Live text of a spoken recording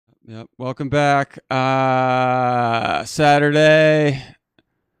Yep. Welcome back. Saturday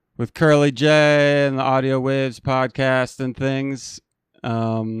with Curly J and the Audio Waves podcast and things.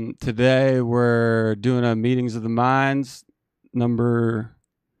 Today we're doing a Meetings of the Minds number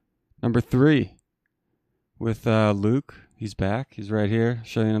 3 with Luke. He's back. He's right here.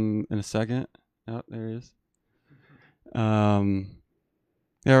 Show you him in a second. Oh, there he is. Yeah,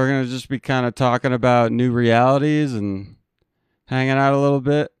 we're gonna just be kind of talking about new realities and hanging out a little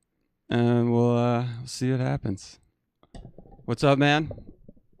bit. And we'll see what happens. What's up, man?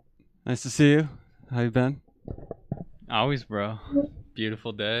 Nice to see you. How you been? Always, bro.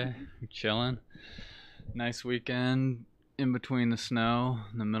 Beautiful day. Chilling. Nice weekend in between the snow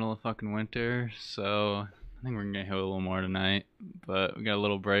in the middle of fucking winter. So I think we're gonna get hit a little more tonight. But we got a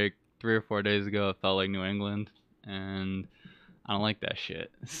little break. 3 or 4 days ago, it felt like New England, and I don't like that shit.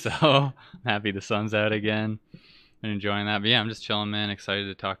 So I'm happy the sun's out again. Been enjoying that. But yeah, I'm just chilling, man. Excited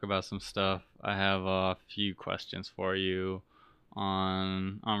to talk about some stuff. I have a few questions for you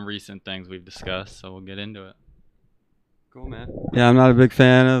on recent things we've discussed, so we'll get into it. Cool, man. Yeah, I'm not a big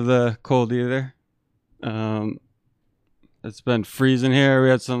fan of the cold either. It's been freezing here. We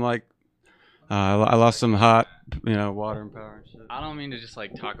had some I lost some hot, water and power and shit. I don't mean to just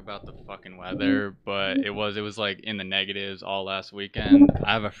like talk about the fucking weather, but it was like in the negatives all last weekend.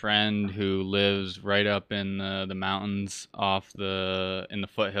 I have a friend who lives right up in the mountains in the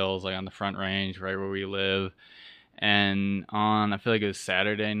foothills, like on the Front Range, right where we live. And I feel like it was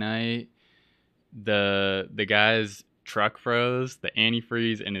Saturday night, the guy's truck froze, the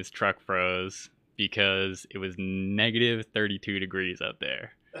antifreeze in his truck froze because it was negative 32 degrees out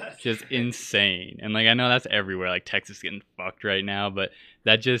there. That's just crazy. Insane. And like I know that's everywhere, like Texas is getting fucked right now, but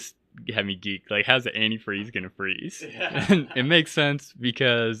that just had me geeked. Like, how's the antifreeze gonna freeze? Yeah. And it makes sense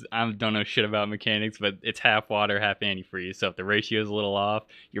because I don't know shit about mechanics, but it's half water, half antifreeze. So if the ratio is a little off,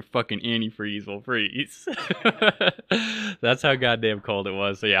 your fucking antifreeze will freeze. That's how goddamn cold it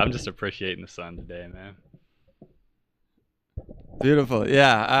was. So yeah, I'm just appreciating the sun today, man. Beautiful.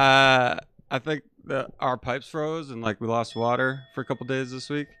 Yeah. I think our pipes froze and like we lost water for a couple days this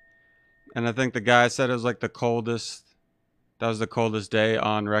week. And I think the guy said it was like that was the coldest day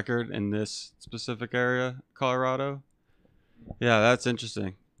on record in this specific area, Colorado. Yeah, that's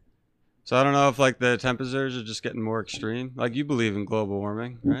interesting. So I don't know if like the temperatures are just getting more extreme. Like, you believe in global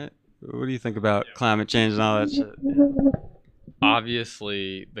warming, right? What do you think about climate change and all that shit?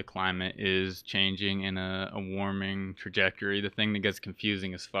 Obviously, the climate is changing in a warming trajectory. The thing that gets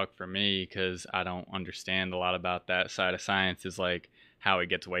confusing as fuck for me, because I don't understand a lot about that side of science, is like how it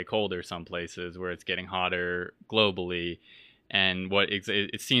gets way colder some places where it's getting hotter globally. And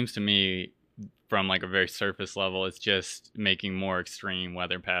it seems to me from like a very surface level, it's just making more extreme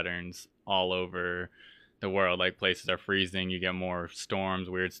weather patterns all over the world. Like, places are freezing, you get more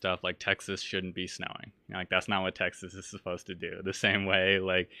storms, weird stuff. Like, Texas shouldn't be snowing. Like, that's not what Texas is supposed to do. The same way,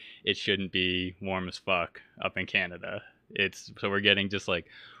 like, it shouldn't be warm as fuck up in Canada. So we're getting just like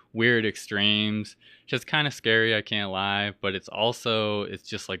weird extremes. Just kind of scary, I can't lie, but it's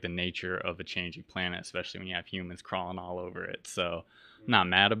just like the nature of a changing planet, especially when you have humans crawling all over it. So I'm not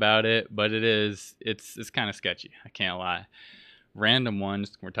mad about it, but it's kind of sketchy, I can't lie. Random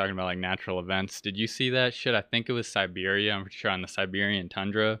ones, we're talking about like natural events. Did you see that shit? I think it was Siberia. I'm pretty sure on the Siberian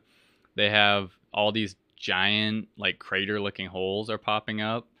tundra, they have all these giant like crater looking holes are popping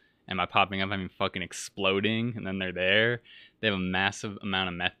up. And by popping up, I mean fucking exploding, and then they're there. They have a massive amount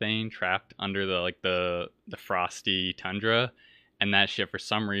of methane trapped under the frosty tundra, and that shit for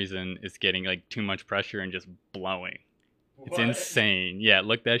some reason is getting like too much pressure and just blowing. It's insane. Yeah,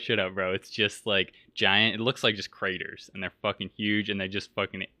 look that shit up, bro. It's just like giant. It looks like just craters, and they're fucking huge, and they just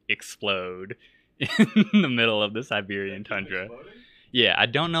fucking explode in the middle of the Siberian tundra. Yeah, I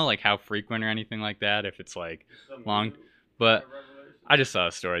don't know like how frequent or anything like that, if it's like long, but I just saw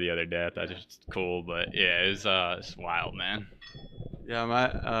a story the other day. I thought it was cool, but yeah, it's wild, man.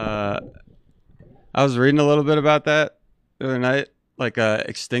 Yeah, I was reading a little bit about that the other night, like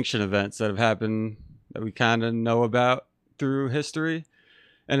extinction events that have happened that we kind of know about through history,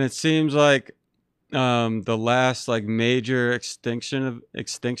 and it seems like the last like major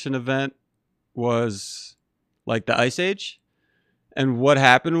extinction event was like the Ice Age, and what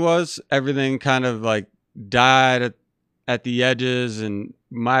happened was everything kind of like died at the edges and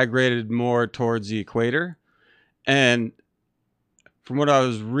migrated more towards the equator. And from what I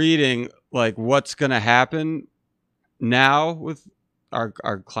was reading, like what's going to happen now with our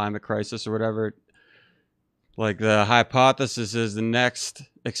climate crisis or whatever, like the hypothesis is the next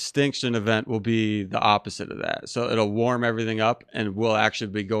extinction event will be the opposite of that. So it'll warm everything up and we'll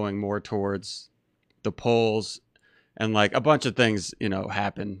actually be going more towards the poles and like a bunch of things,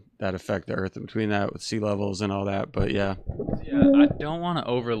 happen that affect the Earth in between that with sea levels and all that. But yeah, Yeah, I don't want to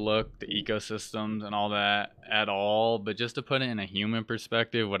overlook the ecosystems and all that at all, but just to put it in a human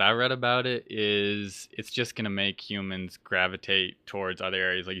perspective, what I read about it is it's just going to make humans gravitate towards other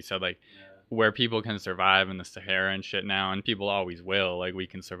areas, like you said, like where people can survive in the Sahara and shit now, and people always will. Like, we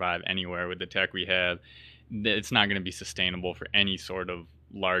can survive anywhere with the tech we have. It's not going to be sustainable for any sort of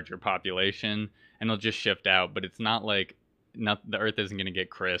larger population, and it'll just shift out. But it's not like not the Earth isn't going to get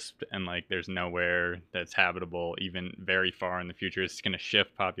crisped and like there's nowhere that's habitable even very far in the future. It's going to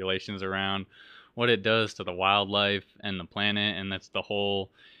shift populations around. What it does to the wildlife and the planet, and that's the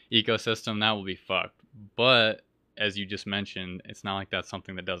whole ecosystem, that will be fucked. But as you just mentioned, it's not like that's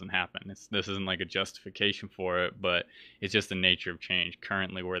something that doesn't happen. This isn't like a justification for it, but it's just the nature of change.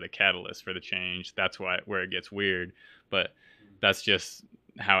 Currently, we're the catalyst for the change. That's where it gets weird, but that's just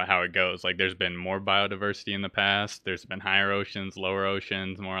how it goes. Like, there's been more biodiversity in the past. There's been higher oceans, lower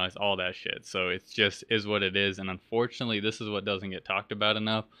oceans, more or less all that shit. So it's just is what it is. And unfortunately, this is what doesn't get talked about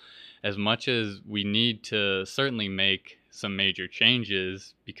enough. As much as we need to certainly make some major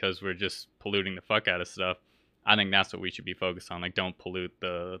changes because we're just polluting the fuck out of stuff, I think that's what we should be focused on. Like, don't pollute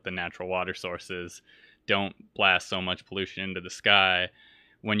the natural water sources. Don't blast so much pollution into the sky.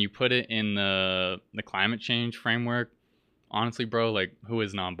 When you put it in the climate change framework, honestly, bro, like, who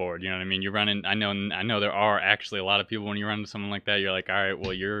isn't on board? You know what I mean? You're running. I know there are actually a lot of people when you run into someone like that, you're like, all right,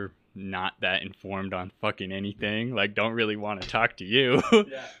 well, you're not that informed on fucking anything. Like, don't really want to talk to you.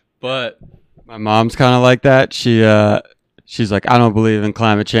 Yeah. But my mom's kind of like that. She's like, I don't believe in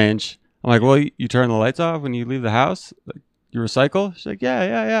climate change. I'm like, well, you turn the lights off when you leave the house? Like, you recycle? She's like,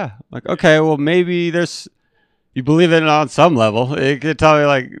 yeah. I'm like, okay, well, maybe you believe in it on some level. It could tell me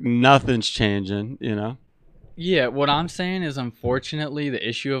like nothing's changing, yeah, what I'm saying is, unfortunately, the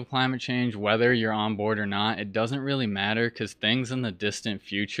issue of climate change, whether you're on board or not, it doesn't really matter because things in the distant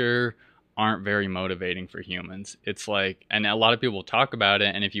future aren't very motivating for humans. It's like, and a lot of people talk about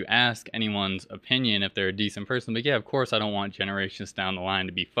it, and if you ask anyone's opinion, if they're a decent person, like, yeah, of course I don't want generations down the line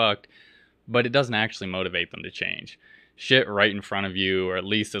to be fucked, but it doesn't actually motivate them to change. Shit right in front of you, or at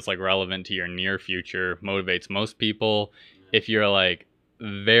least it's like relevant to your near future, motivates most people. If you're like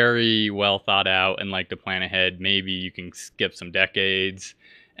very well thought out and like to plan ahead, maybe you can skip some decades.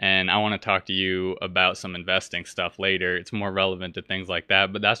 And I want to talk to you about some investing stuff later. It's more relevant to things like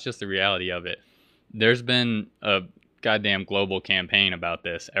that, but that's just the reality of it. There's been a goddamn global campaign about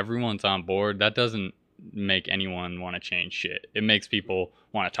this. Everyone's on board. That doesn't make anyone want to change shit. It makes people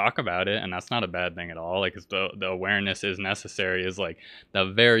want to talk about it, and that's not a bad thing at all. Like, it's the awareness is necessary is like the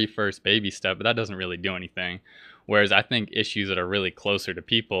very first baby step, but that doesn't really do anything. Whereas I think issues that are really closer to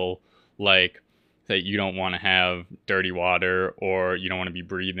people, like that you don't want to have dirty water or you don't want to be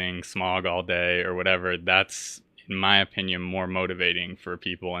breathing smog all day or whatever, that's, in my opinion, more motivating for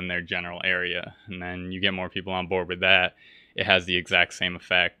people in their general area. And then you get more people on board with that, it has the exact same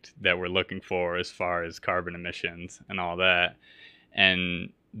effect that we're looking for as far as carbon emissions and all that.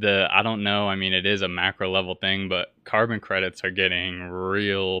 And I don't know, I mean, it is a macro level thing, but carbon credits are getting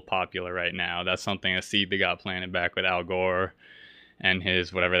real popular right now. That's something, a seed that got planted back with Al Gore and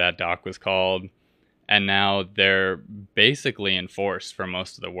his, whatever that doc was called. And now they're basically enforced for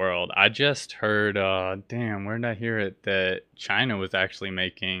most of the world. I just heard, where did I hear it? That China was actually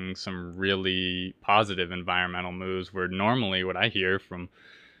making some really positive environmental moves, where normally what I hear from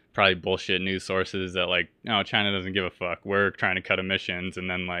probably bullshit news sources that like, no, China doesn't give a fuck. We're trying to cut emissions. And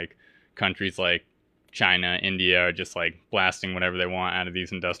then like countries like China, India are just like blasting whatever they want out of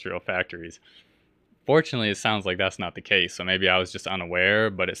these industrial factories. Fortunately, it sounds like that's not the case. So maybe I was just unaware,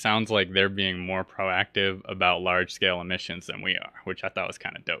 but it sounds like they're being more proactive about large scale emissions than we are, which I thought was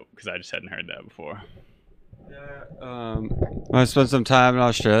kind of dope because I just hadn't heard that before. Yeah. I spent some time in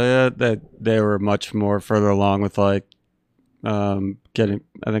Australia that they were much more further along with like getting,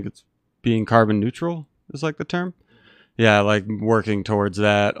 I think it's being carbon neutral is like the term. Yeah, like working towards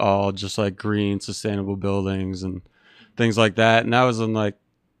that, all just like green, sustainable buildings and things like that. And that was in like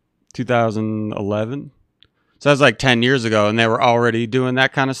 2011. So that was like 10 years ago, and they were already doing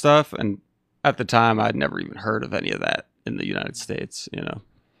that kind of stuff. And at the time, I'd never even heard of any of that in the United States,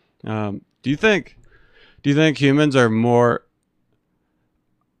 Do you think humans are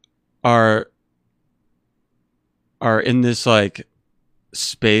in this like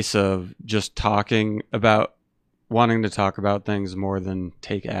space of just wanting to talk about things more than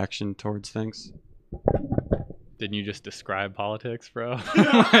take action towards things? Didn't you just describe politics, bro?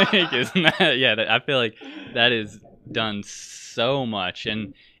 Like, isn't that, yeah, I feel like that is done so much,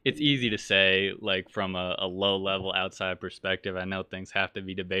 and it's easy to say like from a low level outside perspective. I know things have to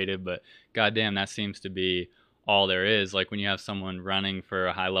be debated, but goddamn, that seems to be all there is. Like when you have someone running for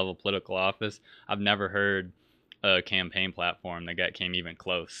a high level political office, I've never heard a campaign platform that came even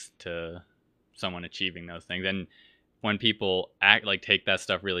close to someone achieving those things. And when people act like take that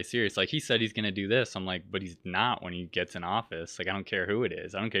stuff really serious, like he said he's going to do this, I'm like, but he's not when he gets in office. Like I don't care who it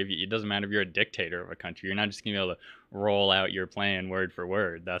is. I don't care if it doesn't matter if you're a dictator of a country. You're not just going to be able to roll out your plan word for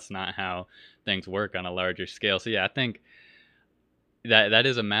word. That's not how things work on a larger scale. So yeah, I think that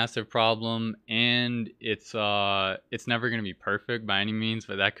is a massive problem, and it's never going to be perfect by any means,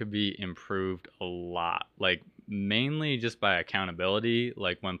 but that could be improved a lot, like mainly just by accountability.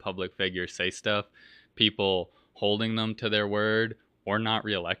 Like when public figures say stuff, people holding them to their word or not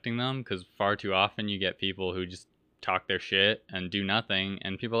reelecting them, because far too often you get people who just talk their shit and do nothing,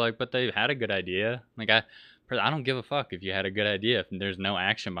 and people are like, but they had a good idea. Like I don't give a fuck if you had a good idea. If there's no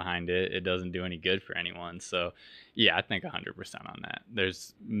action behind it, it doesn't do any good for anyone. So yeah, I think 100% on that.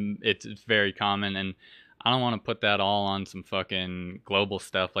 It's very common, and I don't want to put that all on some fucking global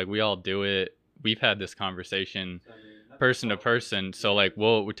stuff. Like we all do it. We've had this conversation person to person. So like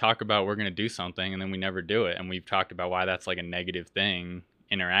we talk about we're gonna do something and then we never do it, and we've talked about why that's like a negative thing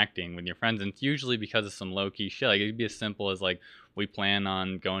interacting with your friends, and it's usually because of some low-key shit. Like it could be as simple as like we plan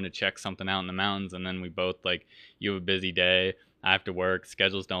on going to check something out in the mountains, and then we both like, you have a busy day, I have to work,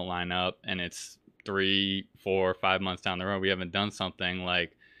 schedules don't line up, and it's 3, 4, 5 months down the road we haven't done something.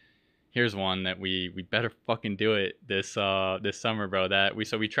 Like here's one that we better fucking do it this summer, bro.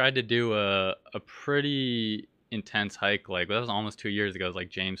 We tried to do a pretty intense hike, like that was almost 2 years ago. It was like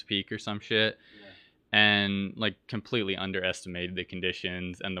James Peak or some shit. Yeah. And like completely underestimated the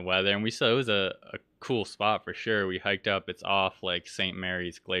conditions and the weather, and it was a cool spot for sure. We hiked up, it's off like St.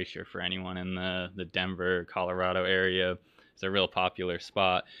 Mary's Glacier for anyone in the Denver, Colorado area. It's a real popular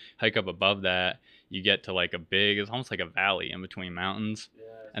spot. Hike up above that, you get to like it's almost like a valley in between mountains. Yeah,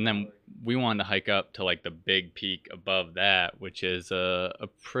 and then we wanted to hike up to like the big peak above that, which is a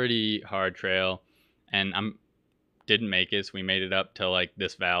pretty hard trail. And didn't make it, so we made it up to like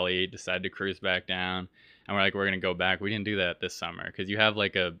this valley, decided to cruise back down, and we're gonna go back. We didn't do that this summer because you have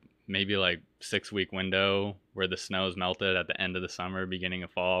like a maybe like 6-week window where the snow's melted at the end of the summer, beginning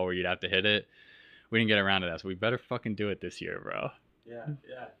of fall, where you'd have to hit it. We didn't get around to that, so we better fucking do it this year, bro.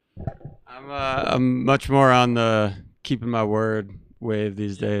 Yeah. I'm much more on the keeping my word wave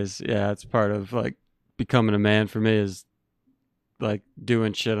these days. Yeah, it's part of like becoming a man for me, is like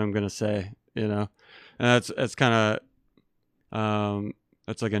doing shit I'm gonna say, and that's kind of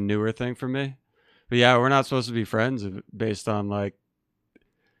that's like a newer thing for me. But yeah, we're not supposed to be friends based on like,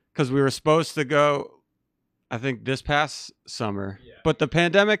 because we were supposed to go, I think this past summer, but the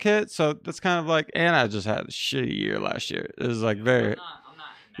pandemic hit, so that's kind of like, and I just had a shitty year last year. It was like very,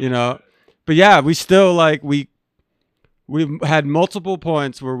 I'm not but yeah, we still like we had multiple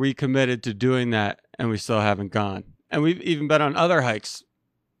points where we committed to doing that, and we still haven't gone, and we've even been on other hikes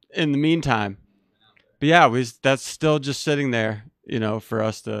in the meantime. But yeah, that's still just sitting there, for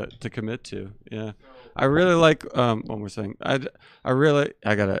us to commit to. Yeah, I really like one more thing. I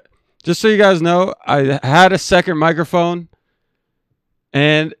gotta, just so you guys know, I had a second microphone,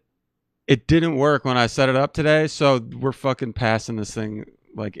 and it didn't work when I set it up today. So we're fucking passing this thing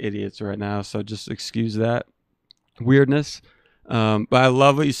like idiots right now. So just excuse that weirdness. But I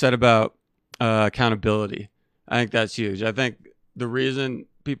love what you said about accountability. I think that's huge. I think the reason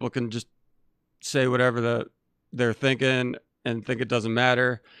people can just say whatever they're thinking and think it doesn't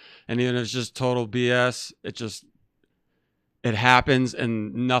matter, and even if it's just total BS, it happens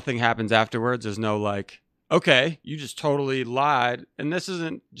and nothing happens afterwards. There's no like, okay, you just totally lied. And this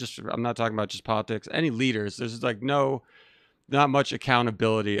isn't just, I'm not talking about just politics, any leaders. There's like not much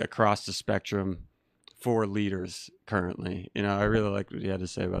accountability across the spectrum for leaders currently. I really like what you had to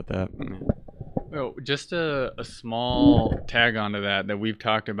say about that. Well, just a small tag onto that we've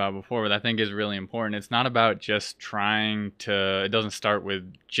talked about before, but I think is really important. It's not about just it doesn't start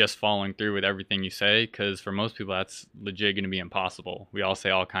with just following through with everything you say, because for most people that's legit going to be impossible. We all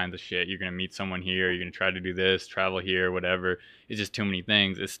say all kinds of shit. You're going to meet someone here, you're going to try to do this, travel here, whatever. It's just too many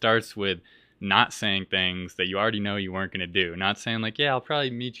things. It starts with not saying things that you already know you weren't going to do. Not saying like, yeah, I'll probably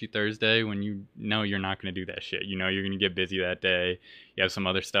meet you Thursday, when you know you're not going to do that shit. You know you're going to get busy that day. You have some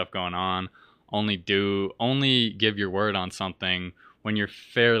other stuff going on. Only give your word on something when you're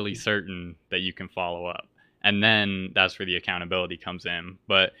fairly certain that you can follow up. And then that's where the accountability comes in.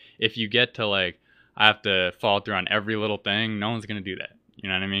 But if you get to like, I have to follow through on every little thing, no one's going to do that. You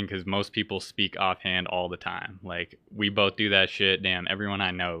know what I mean? Because most people speak offhand all the time. Like, we both do that shit. Damn, everyone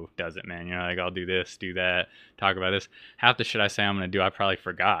I know does it, man. Like, I'll do this, do that, talk about this. Half the shit I say I'm going to do, I probably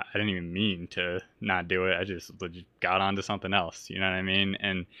forgot. I didn't even mean to not do it. I just got onto something else. You know what I mean?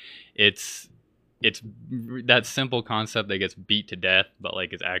 And it's it's that simple concept that gets beat to death, but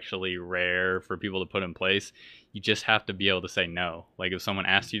like it's actually rare for people to put in place. You just have to be able to say no. Like if someone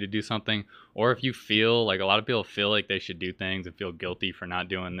asks you to do something, or if you feel like, a lot of people feel like they should do things and feel guilty for not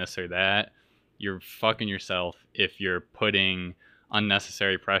doing this or that, you're fucking yourself if you're putting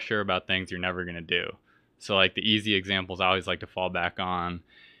unnecessary pressure about things you're never going to do. So like the easy examples I always like to fall back on,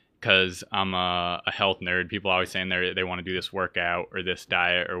 because I'm a health nerd. People always saying they want to do this workout or this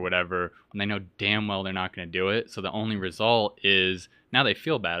diet or whatever, when they know damn well they're not going to do it. So the only result is now they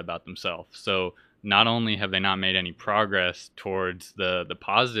feel bad about themselves. So not only have they not made any progress towards the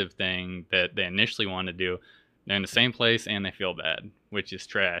positive thing that they initially wanted to do, they're in the same place and they feel bad, which is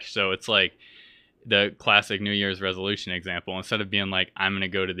trash. So it's like the classic New Year's resolution example. Instead of being like, I'm going to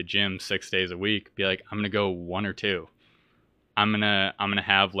go to the gym 6 days a week, be like, I'm going to go 1 or 2. I'm gonna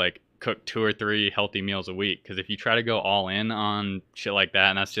have like cook 2 or 3 healthy meals a week. Because if you try to go all in on shit like that,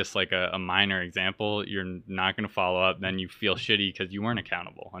 and that's just like a minor example, you're not gonna follow up. Then you feel shitty because you weren't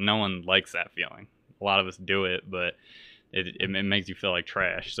accountable, and no one likes that feeling. A lot of us do it, but it makes you feel like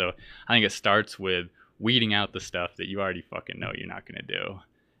trash. So I think it starts with weeding out the stuff that you already fucking know you're not gonna do,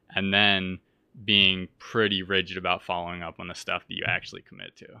 and then being pretty rigid about following up on the stuff that you actually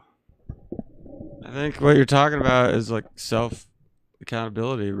commit to. I think what you're talking about is like self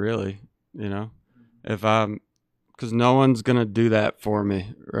accountability, really. You know, if I'm, because no one's gonna do that for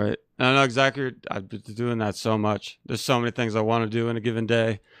me, right? And I know exactly. I've been doing that so much. There's so many things I want to do in a given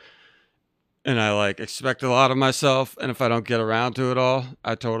day, and I like expect a lot of myself. And if I don't get around to it all,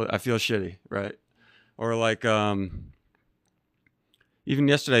 I feel shitty, right? Or like even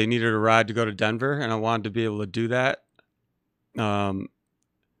yesterday, I needed a ride to go to Denver, and I wanted to be able to do that.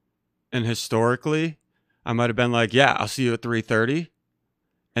 And historically, I might have been like, yeah, I'll see you at 3:30,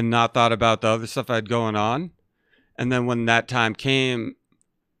 and not thought about the other stuff I had going on. And then when that time came,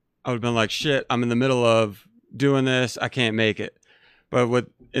 I would have been like, shit, I'm in the middle of doing this. I can't make it. But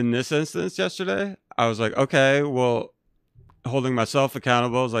in this instance yesterday, I was like, okay, well, holding myself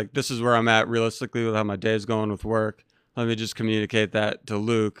accountable. I was like, this is where I'm at realistically with how my day is going with work. Let me just communicate that to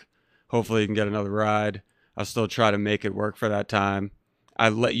Luke. Hopefully he can get another ride. I'll still try to make it work for that time. I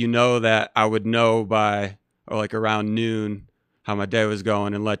let you know that I would know by, or like around noon, how my day was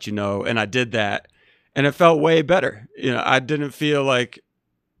going, and let you know. And I did that, and it felt way better. You know, I didn't feel like,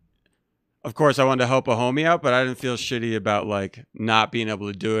 of course I wanted to help a homie out, but I didn't feel shitty about like not being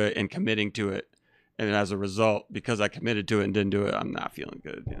able to do it and committing to it. And as a result, because I committed to it and didn't do it, I'm not feeling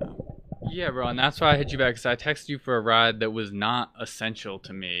good, you know? Yeah, bro, and that's why I hit you back, because I texted you for a ride that was not essential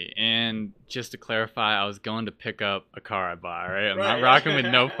to me. And just to clarify, I was going to pick up a car I bought, right? I'm not rocking with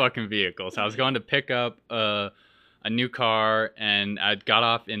no fucking vehicles. I was going to pick up a new car, and I got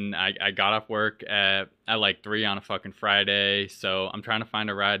off work at like 3 on a fucking Friday. So I'm trying to find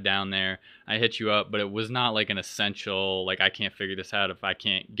a ride down there. I hit you up, but it was not like an essential, like I can't figure this out if I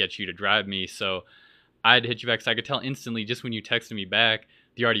can't get you to drive me. So I had to hit you back, because I could tell instantly just when you texted me back,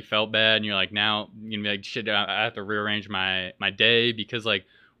 you already felt bad, and you're like, now you're gonna be like, shit, I have to rearrange my day, because like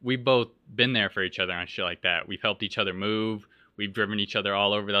we both been there for each other on shit like that. We've helped each other move. We've driven each other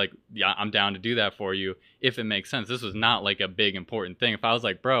all over. Like, yeah, I'm down to do that for you if it makes sense. This was not like a big important thing. If I was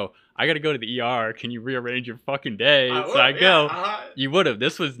like, bro, I got to go to the ER, can you rearrange your fucking day? So I go, you would have.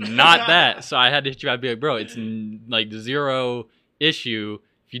 This was not that. So I had to hit you. I'd be like, bro, it's like zero issue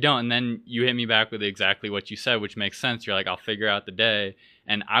if you don't. And then you hit me back with exactly what you said, which makes sense. You're like, I'll figure out the day.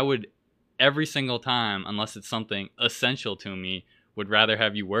 And I would, every single time, unless it's something essential to me, would rather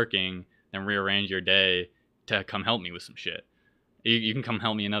have you working than rearrange your day to come help me with some shit. You can come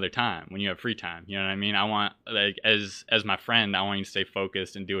help me another time when you have free time. You know what I mean? I want, like, as my friend, I want you to stay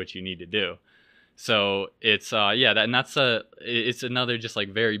focused and do what you need to do. So it's yeah, it's another just like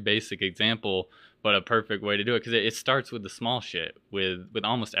very basic example, but a perfect way to do it, because it starts with the small shit with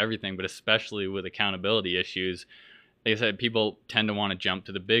almost everything, but especially with accountability issues. Like I said, people tend to want to jump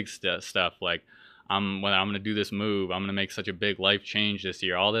to the big stuff, like I'm going to do this move, I'm going to make such a big life change this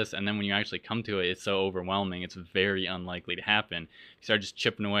year, all this, and then when you actually come to it, it's so overwhelming. It's very unlikely to happen. You start just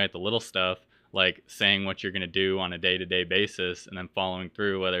chipping away at the little stuff, like saying what you're going to do on a day-to-day basis, and then following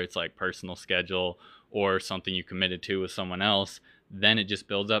through, whether it's like personal schedule or something you committed to with someone else. Then it just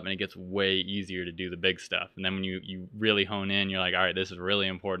builds up, and it gets way easier to do the big stuff. And then when you really hone in, you're like, all right, this is really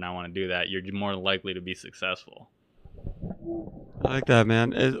important, I want to do that, you're more likely to be successful. I like that,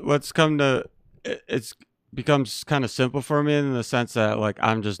 man. It's becomes kind of simple for me in the sense that like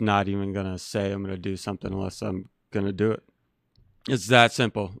I'm just not even gonna say I'm gonna do something unless I'm gonna do it. It's that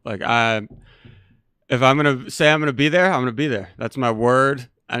simple. Like if I'm gonna say I'm gonna be there, I'm gonna be there. That's my word.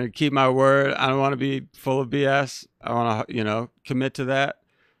 I need to keep my word. I don't want to be full of BS. I want to, commit to that.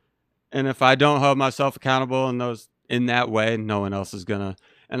 And if I don't hold myself accountable in that way, no one else is gonna.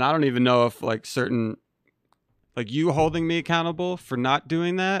 And I don't even know if like certain, like you holding me accountable for not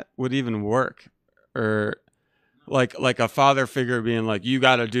doing that would even work, or like a father figure being like, you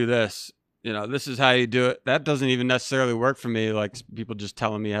got to do this. This is how you do it. That doesn't even necessarily work for me. Like people just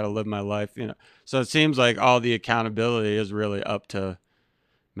telling me how to live my life. So it seems like all the accountability is really up to,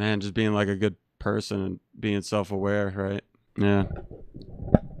 man, just being like a good person and being self-aware, right? Yeah.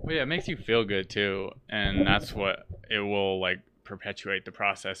 Well, yeah, it makes you feel good too, and that's what it will like perpetuate the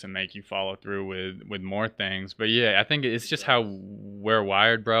process and make you follow through with more things. But yeah, I think it's just how we're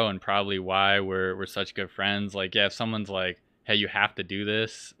wired, bro, and probably why we're such good friends. Like, yeah, if someone's like, "Hey, you have to do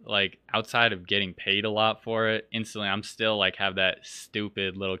this," like outside of getting paid a lot for it, instantly I'm still like have that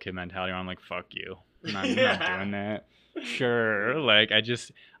stupid little kid mentality where I'm like, "Fuck you, I'm not doing that." Sure, like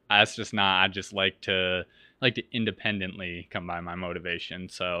that's just not. I just like to independently come by my motivation.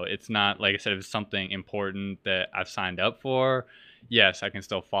 So it's not, like I said, if it's something important that I've signed up for, yes, I can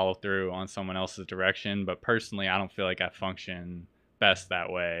still follow through on someone else's direction. But personally, I don't feel like I function best that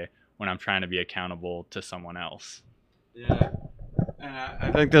way when I'm trying to be accountable to someone else. Yeah. And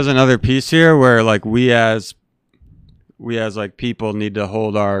I think there's another piece here where like we as like people need to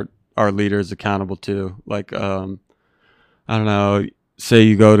hold our leaders accountable too. Like I don't know, say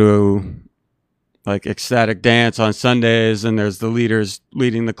you go to like ecstatic dance on Sundays and there's the leaders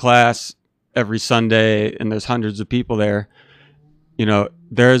leading the class every Sunday and there's hundreds of people there.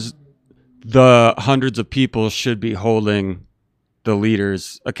 There's the hundreds of people should be holding the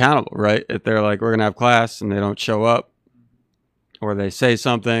leaders accountable, right? If they're like, we're going to have class and they don't show up or they say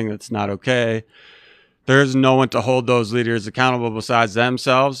something that's not okay, there's no one to hold those leaders accountable besides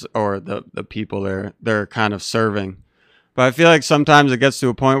themselves or the people they're kind of serving. But I feel like sometimes it gets to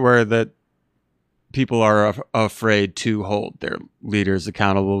a point where that people are afraid to hold their leaders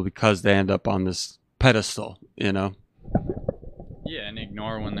accountable because they end up on this pedestal. Yeah, and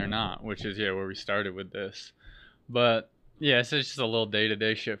ignore when they're not, which is, yeah, where we started with this. But yeah, it's just a little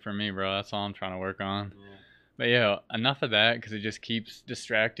day-to-day shit for me, bro. That's all I'm trying to work on. Yeah. But yeah, enough of that because it just keeps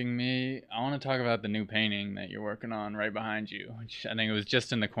distracting me. I want to talk about the new painting that you're working on right behind you, which I think it was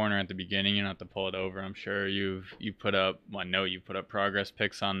just in the corner at the beginning. You don't have to pull it over. I'm sure you put up, well, I know you put up progress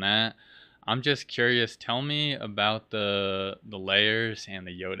pics on that. I'm just curious. Tell me about the layers, and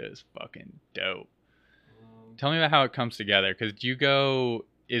the Yoda is fucking dope. Tell me about how it comes together. Because do you go,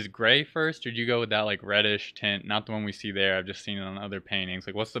 is gray first, or do you go with that like reddish tint? Not the one we see there. I've just seen it on other paintings.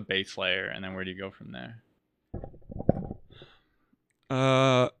 Like, what's the base layer, and then where do you go from there?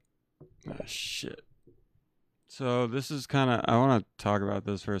 Shit. So this is kind of, I want to talk about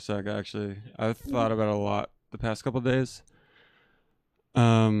this for a sec. Actually, I've thought about it a lot the past couple of days.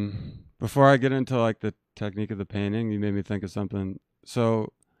 Before I get into like the technique of the painting, you made me think of something.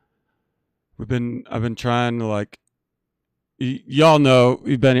 So I've been trying to like, y'all know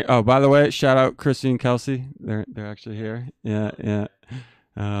we've been. Oh, by the way, shout out Chrissy and Kelsey. They're actually here. Yeah, yeah.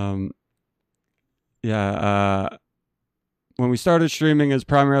 Yeah. When we started streaming, is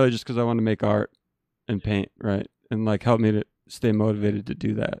primarily just because I wanted to make art and paint, right, and like help me to stay motivated to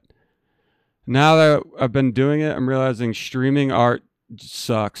do that. Now that I've been doing it, I'm realizing streaming art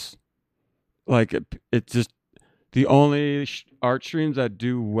sucks. Like it just, the only art streams that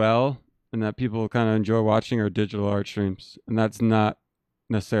do well and that people kind of enjoy watching are digital art streams, and that's not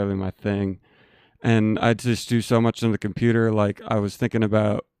necessarily my thing. And I just do so much on the computer. Like I was thinking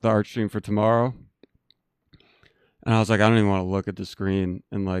about the art stream for tomorrow, and I was like, I don't even want to look at the screen,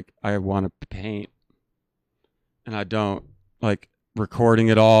 and like I want to paint, and I don't. Like recording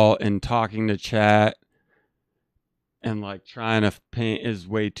it all and talking to chat and like trying to paint is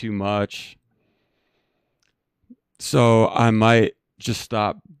way too much. So I might just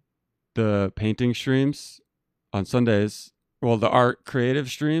stop the painting streams on Sundays, well, the art creative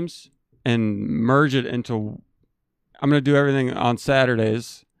streams, and merge it into, I'm going to do everything on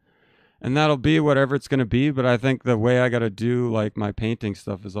Saturdays, and that'll be whatever it's going to be. But I think the way I got to do like my painting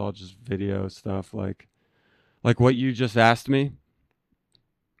stuff is all just video stuff, like what you just asked me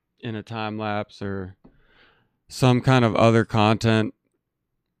in a time lapse or some kind of other content,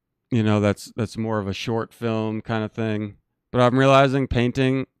 that's more of a short film kind of thing. But I'm realizing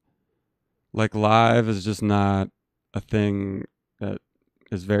painting like live is just not a thing that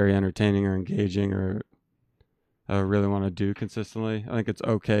is very entertaining or engaging or I really want to do consistently. I think it's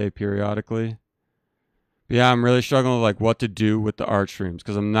okay periodically. But yeah, I'm really struggling with like what to do with the art streams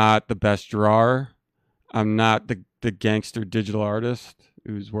because I'm not the best drawer. I'm not the gangster digital artist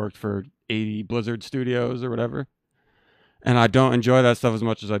who's worked for 80 Blizzard studios or whatever. And I don't enjoy that stuff as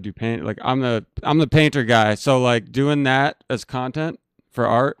much as I do paint. Like I'm the painter guy. So like doing that as content for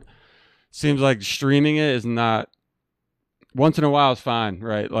art seems like streaming it is not. Once in a while is fine,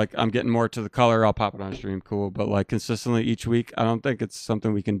 right? Like I'm getting more to the color, I'll pop it on stream, cool. But like consistently each week, I don't think it's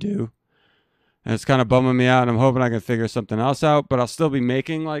something we can do. And it's kind of bumming me out. And I'm hoping I can figure something else out, but I'll still be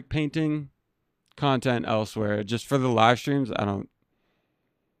making like painting content elsewhere. Just for the live streams, I don't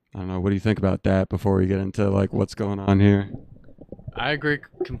know. What do you think about that before we get into like what's going on here? I agree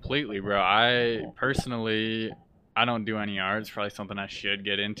completely, bro. I personally, I don't do any art. It's probably something I should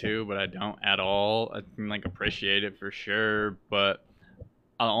get into, but I don't at all. I can like appreciate it for sure, but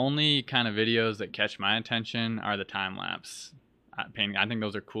the only kind of videos that catch my attention are the time lapse painting. I think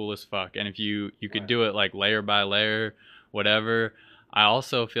those are cool as fuck. And if you could do it like layer by layer, whatever. I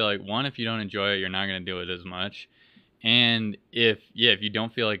also feel like one, if you don't enjoy it, you're not gonna do it as much. And if you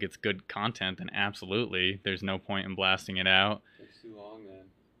don't feel like it's good content, then absolutely, there's no point in blasting it out. It takes too long, man.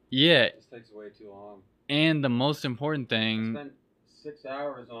 Yeah. It just takes way too long. And the most important I thing. spent 6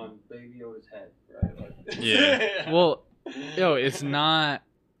 hours on Baby Yoda's head, right? Like, yeah. Well, it's not.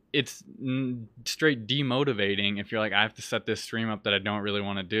 It's straight demotivating if you're like, I have to set this stream up that I don't really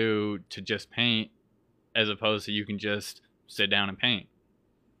want to do to just paint, as opposed to you can just sit down and paint.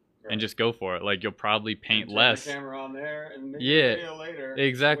 Right. And just go for it. Like you'll probably paint less. The camera on there and make a video later.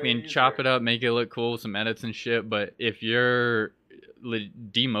 Exactly, and chop it up, make it look cool with some edits and shit. But if you're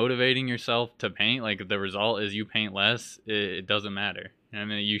demotivating yourself to paint, like the result is you paint less, it doesn't matter. I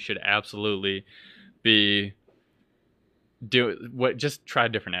mean, you should absolutely be just try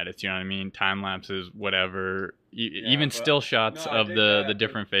different edits. You know what I mean? Time lapses, whatever. Even still shots of the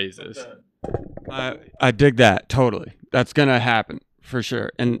different phases. I dig that totally. That's gonna happen for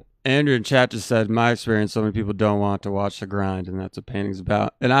sure. And Andrew in chat just said, my experience, so many people don't want to watch the grind, and that's what painting's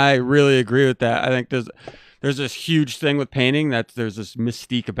about. And I really agree with that. I think there's this huge thing with painting that there's this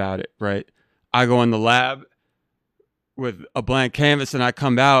mystique about it, right? I go in the lab with a blank canvas and I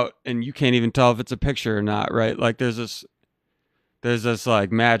come out and you can't even tell if it's a picture or not, right? Like there's this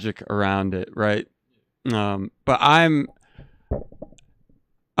like magic around it, right? But I'm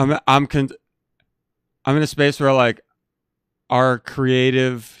in a space where like our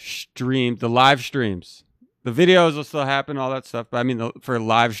creative stream, the live streams, the videos will still happen, all that stuff. But I mean, for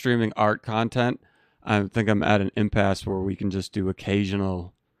live streaming art content, I think I'm at an impasse where we can just do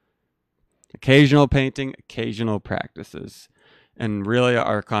occasional painting, occasional practices. And really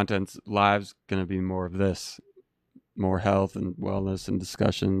our content's live's going to be more of this, more health and wellness and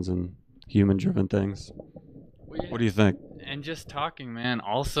discussions and human driven things. What do you think? And just talking, man.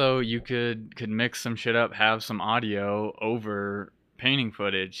 Also, you could mix some shit up, have some audio over painting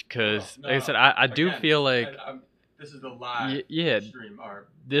footage, because like I said, I do feel like this is the live stream art.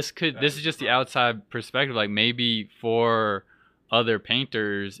 This is just the outside perspective. Like maybe for other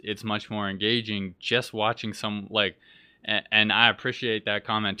painters, it's much more engaging just watching some like. And I appreciate that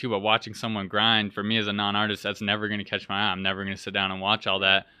comment too, but watching someone grind, for me as a non-artist, that's never going to catch my eye. I'm never going to sit down and watch all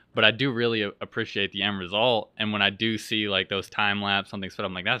that. But I do really appreciate the end result. And when I do see like those time lapse, something sped,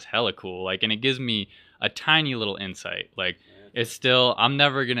 I'm like, that's hella cool. Like, and it gives me a tiny little insight. Like, it's still, I'm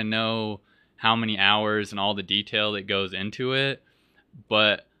never going to know how many hours and all the detail that goes into it.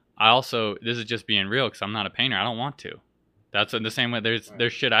 But I also, this is just being real, because I'm not a painter. I don't want to. That's the same way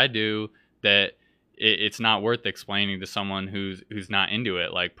there's shit I do that it's not worth explaining to someone who's not into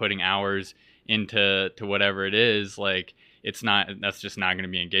it. Like putting hours into whatever it is, like that's just not going to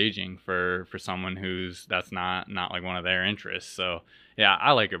be engaging for someone that's not like one of their interests. So yeah,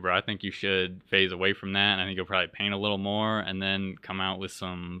 I like it, bro. I think you should phase away from that, and I think you'll probably paint a little more and then come out with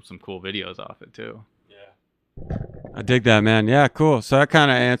some cool videos off it too. Yeah, I dig that, man. Yeah, cool. So that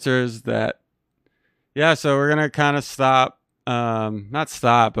kind of answers that. Yeah, so we're gonna kind of stop. Not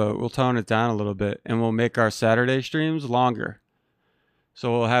stop, but we'll tone it down a little bit, and we'll make our Saturday streams longer.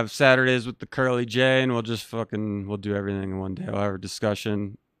 So we'll have Saturdays with the Curly J, and we'll do everything in one day. We'll have a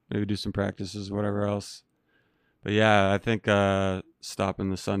discussion, maybe do some practices, whatever else. But yeah, I think stopping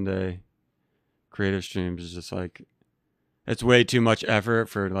the Sunday creative streams is just like, it's way too much effort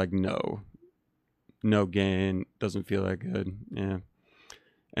for like no gain. Doesn't feel that good. Yeah.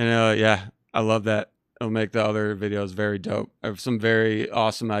 And yeah, I love that. It'll make the other videos very dope. I have some very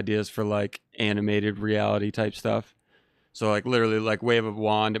awesome ideas for like animated reality type stuff. So like literally like wave a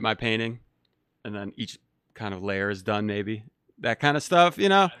wand at my painting, and then each kind of layer is done, maybe. That kind of stuff, you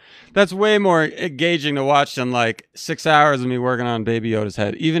know? That's way more engaging to watch than like 6 hours of me working on Baby Yoda's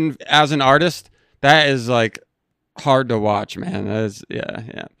head. Even as an artist, that is like hard to watch, man. That is,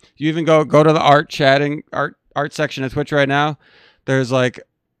 yeah. You even go to the art section of Twitch right now. There's like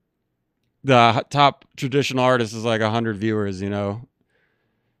the top traditional artist is like 100 viewers, you know?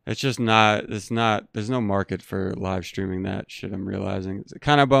 It's just not. It's not. There's no market for live streaming that shit. I'm realizing it's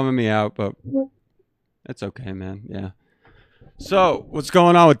kind of bumming me out, but it's okay, man. Yeah. So what's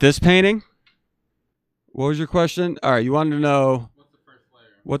going on with this painting? What was your question? All right, you wanted to know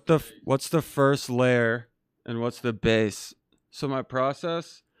what's the first layer and what's the base. So my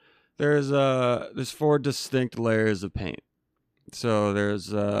process, there's 4 distinct layers of paint. So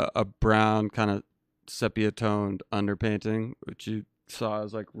there's a brown kind of sepia toned underpainting, which you saw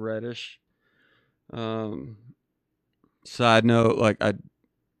is like reddish. Side note, like I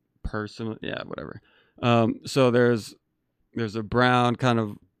personally, yeah, whatever. So there's a brown kind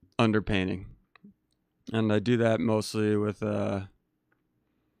of underpainting, and I do that mostly with I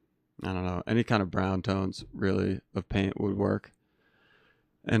don't know, any kind of brown tones really of paint would work.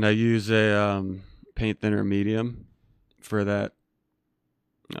 And I use a paint thinner medium for that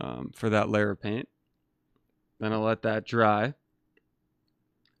layer of paint. Then I'll let that dry,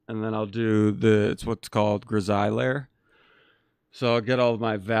 and then I'll do it's what's called grisaille layer. So I'll get all of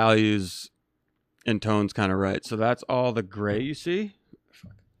my values and tones kind of right. So that's all the gray you see.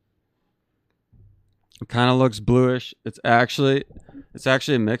 It kind of looks bluish. It's actually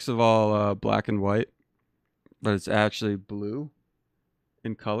a mix of all black and white, but it's actually blue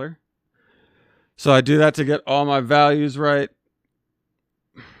in color. So I do that to get all my values right.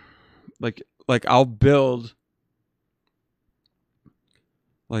 Like I'll build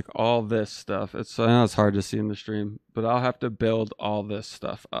like all this stuff. I know it's hard to see in the stream, but I'll have to build all this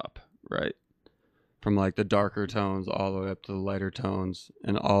stuff up, right? From like the darker tones all the way up to the lighter tones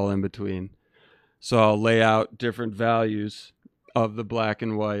and all in between. So I'll lay out different values of the black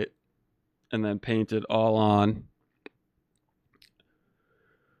and white and then paint it all on.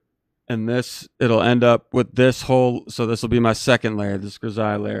 And it'll end up with this whole, so this will be my second layer, this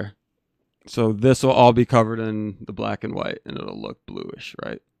grisaille layer. So this will all be covered in the black and white and it'll look bluish,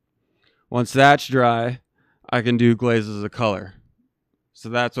 right? Once that's dry, I can do glazes of color. So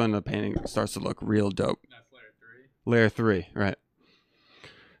that's when the painting starts to look real dope. That's layer 3. Layer 3, right.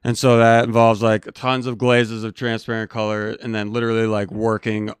 And so that involves like tons of glazes of transparent color and then literally like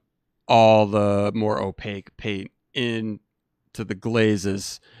working all the more opaque paint into the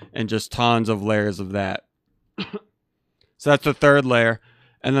glazes and just tons of layers of that. So that's the third layer.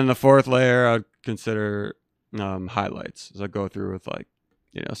 And then the fourth layer I'd consider highlights. So I go through with like,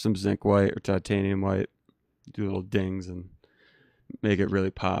 some zinc white or titanium white, do little dings and make it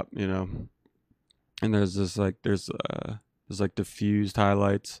really pop, And there's this like, there's like diffused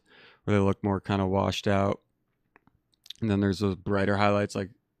highlights where they look more kind of washed out. And then there's those brighter highlights,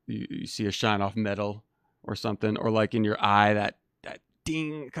 like you see a shine off metal or something, or like in your eye, that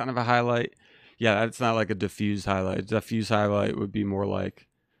ding kind of a highlight. Yeah, that's not like a diffused highlight. A diffused highlight would be more like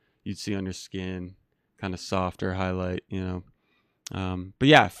you'd see on your skin, kind of softer highlight, But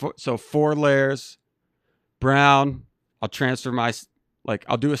yeah, so 4 layers, brown. I'll transfer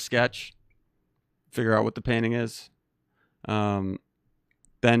I'll do a sketch, figure out what the painting is.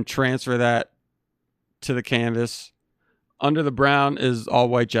 Then transfer that to the canvas. Under the brown is all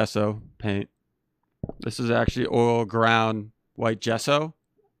white gesso paint. This is actually oil ground white gesso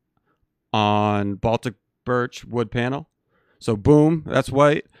on Baltic birch wood panel. So boom, that's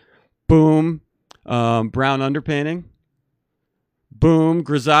white. Boom, brown underpainting. Boom,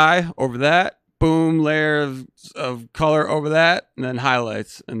 grisaille over that. Boom, layer of color over that, and then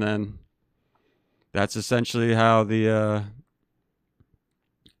highlights, and then that's essentially how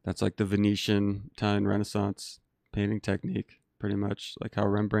that's like the Venetian Italian Renaissance painting technique, pretty much like how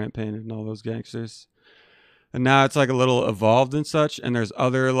Rembrandt painted and all those gangsters. And now it's like a little evolved and such, and there's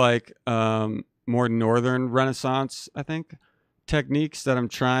other like more northern Renaissance, I think, techniques that I'm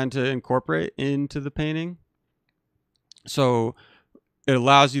trying to incorporate into the painting. So it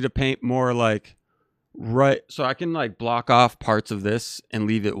allows you to paint more like right. So I can like block off parts of this and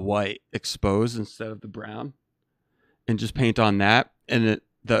leave it white exposed instead of the brown and just paint on that. And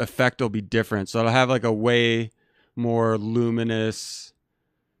the effect will be different. So it'll have like a way more luminous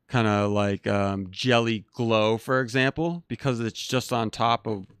kind of like jelly glow, for example, because it's just on top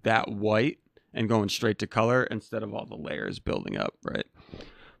of that white and going straight to color instead of all the layers building up, right?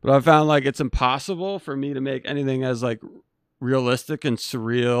 But I found like it's impossible for me to make anything as like realistic and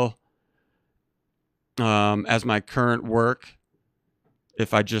surreal as my current work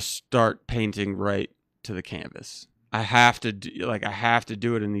if I just start painting right to the canvas. I have to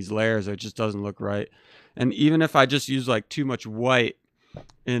do it in these layers, or it just doesn't look right. And even if I just use like too much white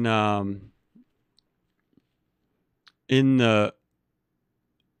in the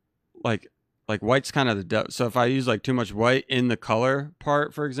like white's kind of the depth. So if I use like too much white in the color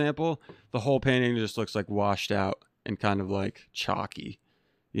part, for example, the whole painting just looks like washed out and kind of like chalky,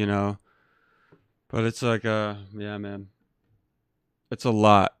 you know. But it's like yeah, man. It's a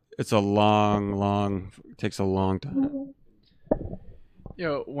lot. It's a long it takes a long time.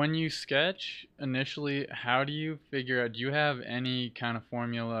 Yo, when you sketch initially, how do you figure out? Do you have any kind of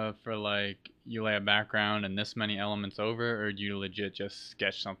formula for like you lay a background and this many elements over, or do you legit just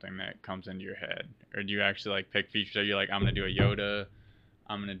sketch something that comes into your head, or do you actually like pick features? Are you like, I'm gonna do a Yoda,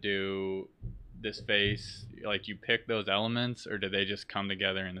 I'm gonna do this face? Like you pick those elements, or do they just come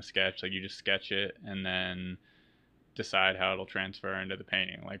together in the sketch? Like you just sketch it and then decide how it'll transfer into the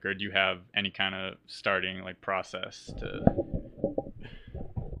painting, like, or do you have any kind of starting like process to?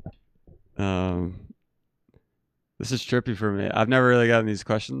 Um, this is trippy for me. I've never really gotten these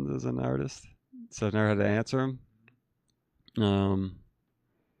questions as an artist, so I've never had to answer them.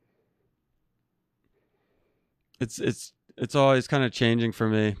 It's always kind of changing for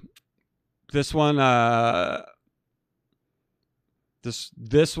me. This one,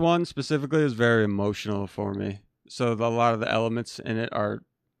 this one specifically is very emotional for me. So a lot of the elements in it are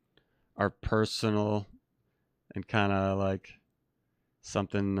personal and kind of like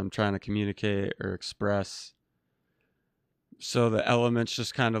something I'm trying to communicate or express. So the elements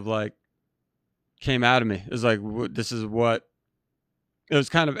just kind of like came out of me. It was like this is what it was,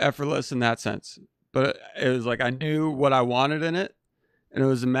 kind of effortless in that sense. But it was like I knew what I wanted in it, and it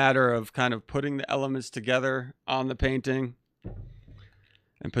was a matter of kind of putting the elements together on the painting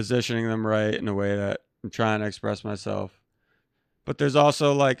and positioning them right in a way that I'm trying to express myself. But there's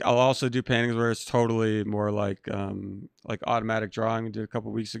also like I'll also do paintings where it's totally more like automatic drawing we did a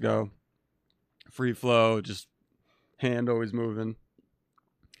couple weeks ago. Free flow, just hand always moving.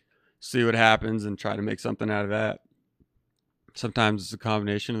 See what happens and try to make something out of that. Sometimes it's a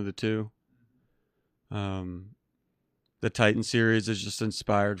combination of the two. The Titan series is just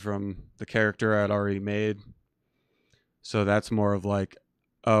inspired from the character I'd already made. So that's more of like,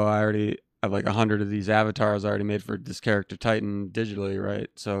 oh, I already have like 100 of these avatars already made for this character Titan digitally, right?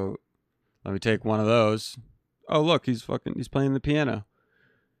 So let me take one of those. Oh, look, he's playing the piano.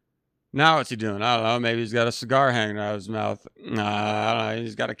 Now what's he doing? I don't know. Maybe he's got a cigar hanging out of his mouth. I don't know.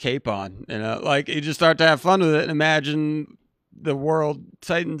 He's got a cape on. You know, like you just start to have fun with it and imagine the world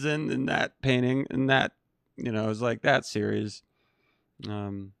Titan's in that painting, and that, you know, is like that series. So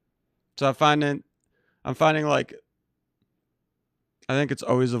I'm finding like, I think it's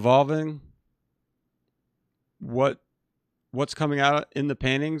always evolving. What's coming out in the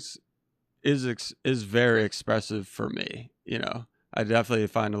paintings is very expressive for me. You know, I definitely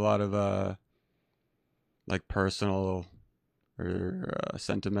find a lot of like personal or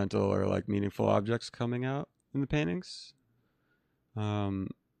sentimental or like meaningful objects coming out in the paintings. You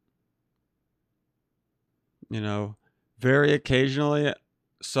know, very occasionally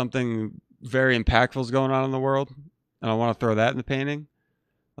something very impactful is going on in the world, and I want to throw that in the painting.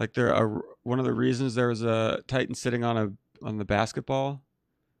 Like one of the reasons there was a Titan sitting on the basketball,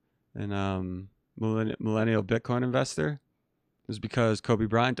 and millennial Bitcoin investor, was because Kobe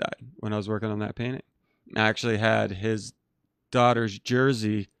Bryant died when I was working on that painting. I actually had his daughter's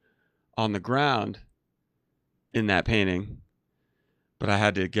jersey on the ground in that painting, but I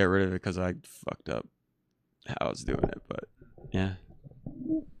had to get rid of it because I fucked up how I was doing it. But yeah.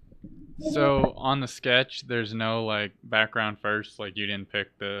 So on the sketch, there's no like background first. Like you didn't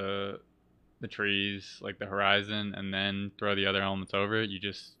pick the trees, like the horizon, and then throw the other elements over it. You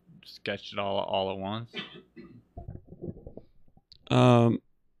just sketched it all at once.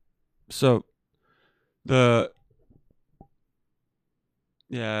 So the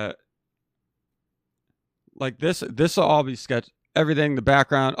yeah, like this will all be sketched. Everything, the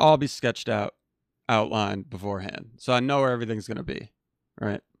background, all be sketched out, outlined beforehand, so I know where everything's gonna be,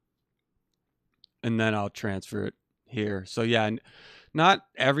 right? And then I'll transfer it here. So yeah, not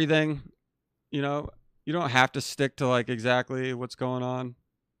everything, you know, you don't have to stick to like exactly what's going on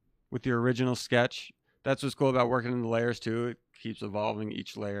with your original sketch. That's what's cool about working in the layers too. It keeps evolving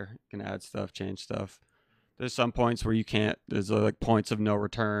each layer. You can add stuff, change stuff. There's some points where you can't. There's like points of no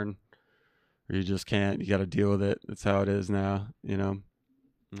return, where you just can't. You got to deal with it. That's how it is now, you know.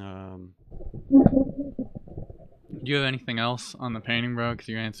 Do you have anything else on the painting, bro? Because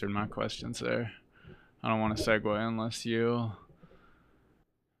you answered my questions there. I don't want to segue unless you.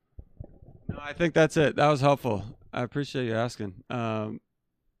 No, I think that's it. That was helpful. I appreciate you asking. But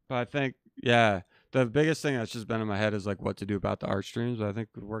I think, yeah, the biggest thing that's just been in my head is like what to do about the art streams. But I think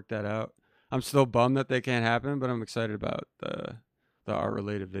we work that out. I'm still bummed that they can't happen, but I'm excited about the art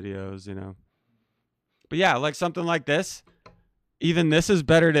related videos, you know. But yeah, like something like this, even this is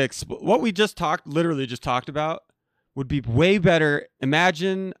better to what we literally just talked about would be way better.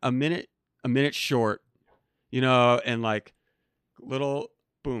 Imagine a minute short, you know, and like little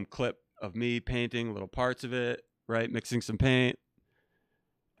boom, clip of me painting little parts of it, right? Mixing some paint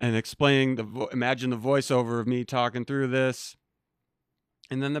and explaining imagine the voiceover of me talking through this.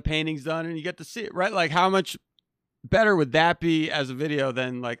 And then the painting's done and you get to see it, right? Like how much better would that be as a video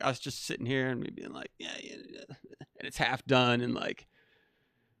than like us just sitting here and me being like, yeah, and it's half done and like,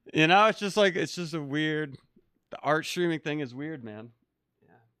 it's just like, it's just a weird, the art streaming thing is weird, man.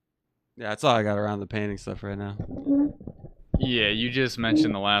 Yeah, that's all I got around the painting stuff right now. Yeah, you just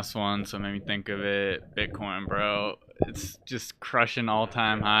mentioned the last one, so it made me think of it. Bitcoin, bro. It's just crushing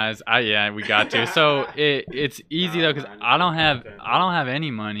all-time highs. We got to. So it's easy though, because I don't have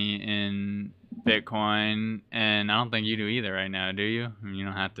any money in Bitcoin, and I don't think you do either right now, do you? I mean, you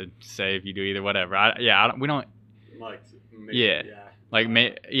don't have to say if you do either, whatever. We don't. Like, Yeah.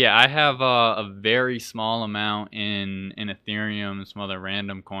 I have a very small amount in Ethereum and some other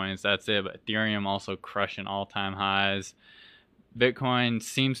random coins. That's it. But Ethereum also crushing all-time highs. Bitcoin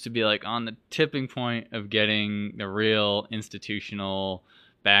seems to be like on the tipping point of getting the real institutional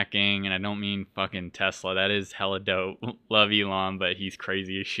backing, and I don't mean fucking Tesla. That is hella dope. Love Elon, but he's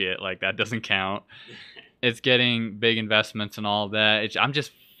crazy as shit. Like that doesn't count. It's getting big investments and all of that. I'm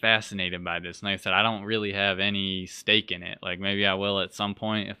just fascinated by this. And like I said, I don't really have any stake in it. Like maybe I will at some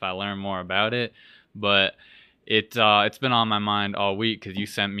point if I learn more about it. But it's been on my mind all week because you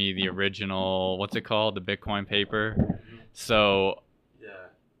sent me the original, what's it called, the Bitcoin paper. So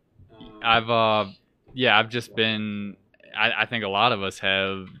I've just been. I think a lot of us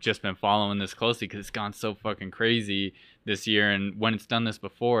have just been following this closely because it's gone so fucking crazy this year. And when it's done this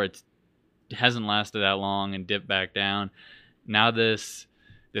before, it hasn't lasted that long and dipped back down. Now this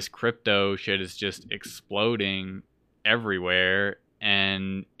crypto shit is just exploding everywhere,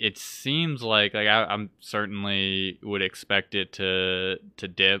 and it seems like I'm certainly would expect it to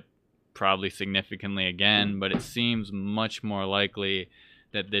dip probably significantly again, but it seems much more likely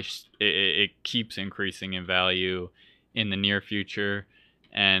that it keeps increasing in value in the near future.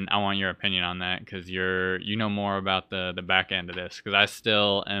 And I want your opinion on that because you know more about the back end of this, because I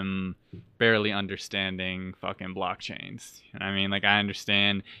still am barely understanding fucking blockchains. You know what I mean? Like I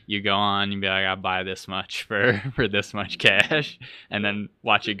understand you go on, you be like, I buy this much for this much cash, and then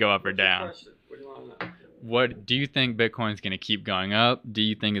watch it go up or down. What do you want to know? What do you think Bitcoin's going to keep going up? Do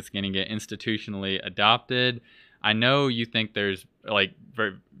you think it's going to get institutionally adopted? I know you think there's like,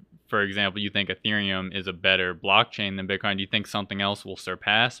 for example, you think Ethereum is a better blockchain than Bitcoin. Do you think something else will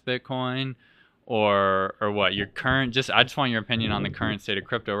surpass Bitcoin, or what? I just want your opinion on the current state of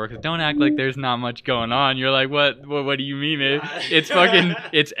crypto. Because don't act like there's not much going on. You're like, what do you mean, man?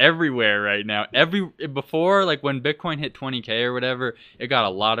 It's everywhere right now. Before, like when Bitcoin hit 20K or whatever, it got a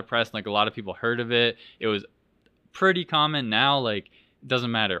lot of press. Like a lot of people heard of it. It was pretty common. Now, like it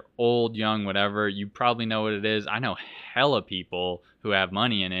doesn't matter, old, young, whatever. You probably know what it is. I know hella people who have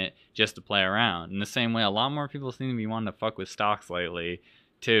money in it just to play around. In the same way, a lot more people seem to be wanting to fuck with stocks lately,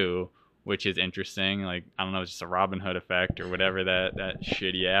 too, which is interesting. Like, I don't know, it's just a Robinhood effect or whatever that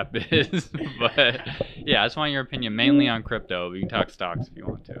shitty app is. But yeah, I just want your opinion mainly on crypto. But you can talk stocks if you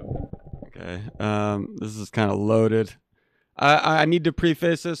want to. Okay. This is kind of loaded. I need to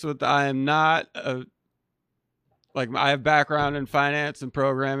preface this with I am not I have background in finance and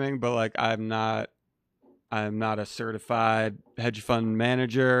programming, but like I'm not a certified hedge fund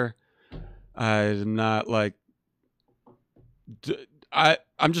manager. I'm not like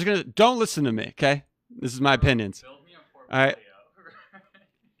I'm just gonna don't listen to me, okay? This is my opinions. All right.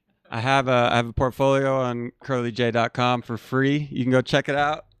 I have a portfolio on curlyj.com for free. You can go check it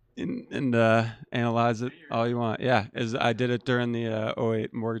out and analyze it all you want. Yeah, I did it during the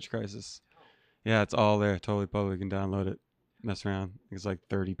 08 mortgage crisis. Yeah, it's all there, totally public. You can download it, mess around. It's like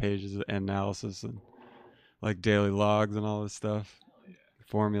 30 pages of analysis and like daily logs and all this stuff,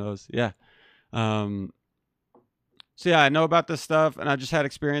 formulas. Yeah. So yeah, I know about this stuff and I just had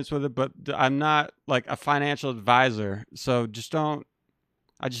experience with it, but I'm not like a financial advisor. So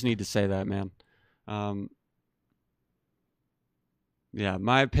I just need to say that, man. Yeah,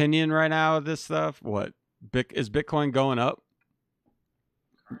 my opinion right now of this stuff, is Bitcoin going up?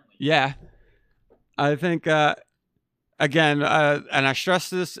 Yeah. I think, again, and I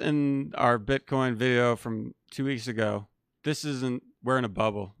stressed this in our Bitcoin video from 2 weeks ago. We're in a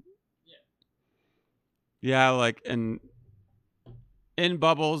bubble. Yeah, like in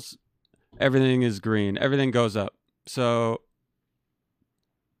bubbles, everything is green. Everything goes up. So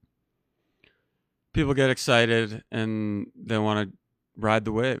people get excited and they want to ride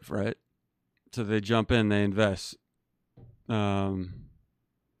the wave, right? So they jump in, they invest.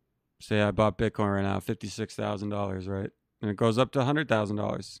 Say I bought Bitcoin right now, $56,000, right? And it goes up to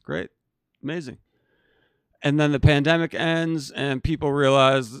 $100,000. Great. Amazing. and then the pandemic ends and people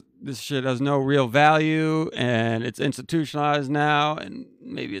realize this shit has no real value and it's institutionalized now, and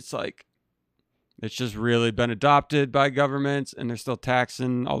maybe it's like it's just really been adopted by governments and they're still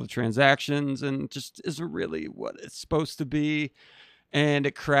taxing all the transactions and just isn't really what it's supposed to be, and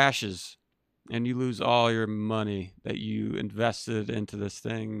it crashes and you lose all your money that you invested into this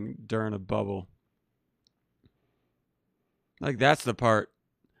thing during a bubble. Like that's the part.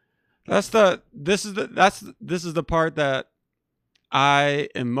 This is the part that I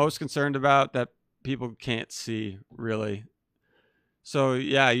am most concerned about that people can't see really. So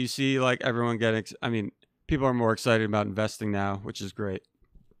yeah, you see like everyone getting I mean, people are more excited about investing now, which is great.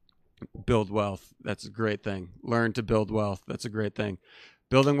 Build wealth, that's a great thing. Learn to build wealth, that's a great thing.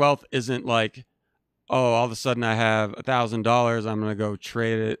 Building wealth isn't like, oh, all of a sudden I have $1,000, I'm going to go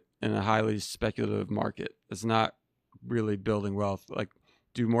trade it in a highly speculative market. It's not really building wealth. Like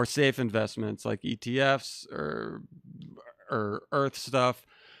do more safe investments like ETFs or earth stuff,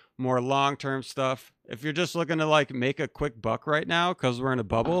 more long-term stuff. If you're just looking to like make a quick buck right now cuz we're in a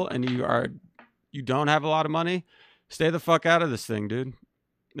bubble and you don't have a lot of money, stay the fuck out of this thing, dude.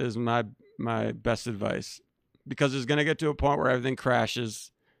 This is my best advice, because it's going to get to a point where everything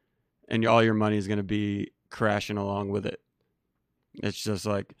crashes and all your money is going to be crashing along with it. It's just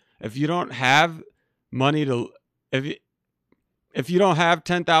like if you don't have money to if you don't have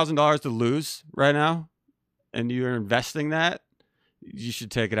 $10,000 to lose right now and you're investing that, you should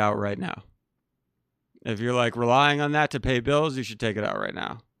take it out right now. If you're like relying on that to pay bills, you should take it out right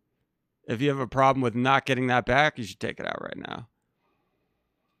now. If you have a problem with not getting that back, you should take it out right now.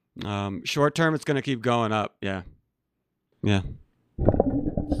 Short term, it's going to keep going up. Yeah. Yeah.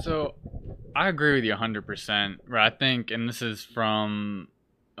 So I agree with you 100%. Right? I think, and this is from,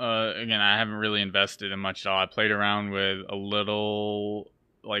 again, I haven't really invested in much at all. I played around with a little,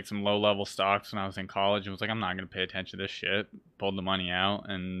 like some low level stocks when I was in college and was like, I'm not going to pay attention to this shit. Pulled the money out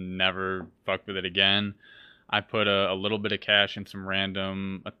and never fucked with it again. I put a little bit of cash in some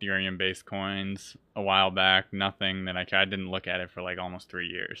random Ethereum based coins a while back. Nothing that I didn't look at it for like almost 3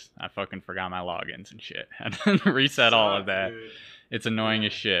 years. I fucking forgot my logins and shit. Had to reset all of that. It's annoying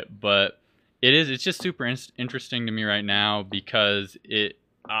as shit, but it's just super interesting to me right now because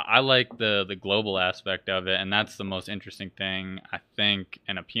I like the global aspect of it, and that's the most interesting thing I think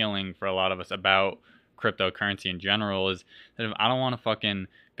and appealing for a lot of us about cryptocurrency in general is that if I don't want to fucking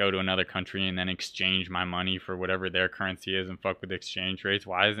go to another country and then exchange my money for whatever their currency is and fuck with exchange rates,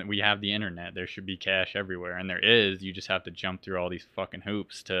 why isn't we have the internet? There should be cash everywhere, and there is. You just have to jump through all these fucking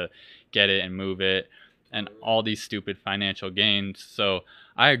hoops to get it and move it and all these stupid financial gains. So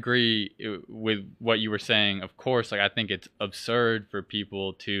I agree with what you were saying. Of course, like I think it's absurd for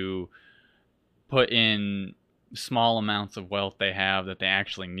people to put in small amounts of wealth they have that they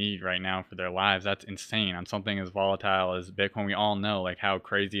actually need right now for their lives. That's insane. On something as volatile as Bitcoin, we all know like how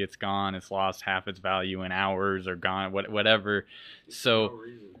crazy it's gone. It's lost half its value in hours or gone whatever. So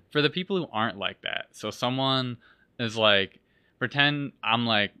for the people who aren't like that, so someone is like, pretend I'm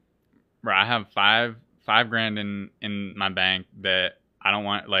like, bro, I have five grand in my bank that I don't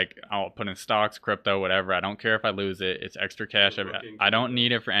want, like, I'll put in stocks, crypto, whatever. I don't care if I lose it. It's extra cash. I don't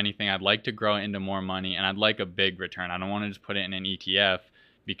need it for anything. I'd like to grow it into more money, and I'd like a big return. I don't want to just put it in an ETF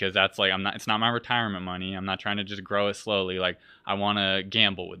because that's like, it's not my retirement money. I'm not trying to just grow it slowly. Like, I want to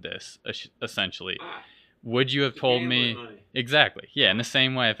gamble with this, essentially. Would you have told me exactly? Yeah, in the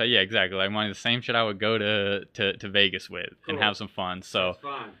same way. Yeah, exactly. Like money, the same shit I would go to Vegas with and have some fun. So,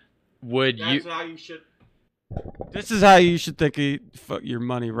 would you? That's how you should. This is how you should think of your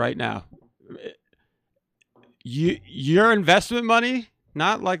money right now. Your investment money,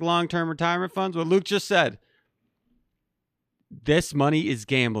 not like long-term retirement funds. What Luke just said. This money is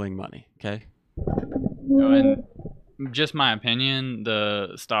gambling money. Okay. And just my opinion,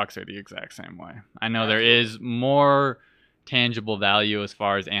 the stocks are the exact same way. I know there is more tangible value as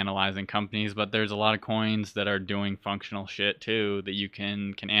far as analyzing companies, but there's a lot of coins that are doing functional shit too that you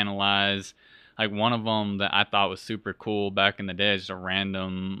can analyze. Like one of them that I thought was super cool back in the day is just a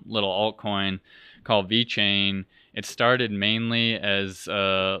random little altcoin called VeChain. It started mainly as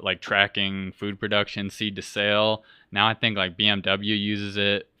like tracking food production, seed to sale. Now I think like BMW uses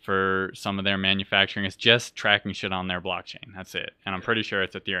it for some of their manufacturing. It's just tracking shit on their blockchain. That's it. And I'm pretty sure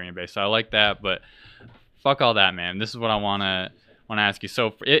it's Ethereum based. So I like that, but fuck all that, man. This is what I want to ask you.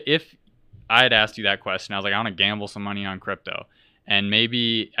 So if I had asked you that question, I was like, I want to gamble some money on crypto. And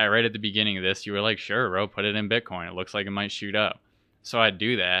maybe right at the beginning of this, you were like, sure, bro, put it in Bitcoin. It looks like it might shoot up. So I'd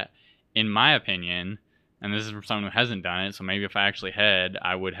do that. In my opinion, and this is from someone who hasn't done it, so maybe if I actually had,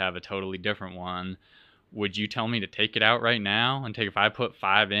 I would have a totally different one. would you tell me to take it out right now and take, if I put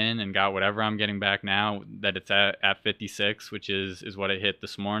 5 in and got whatever I'm getting back now, that it's at 56, which is what it hit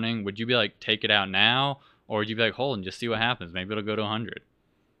this morning, would you be like, take it out now? Or would you be like, hold and just see what happens? Maybe it'll go to 100.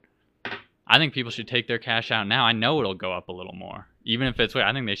 I think people should take their cash out now. I know it'll go up a little more. Even if it's,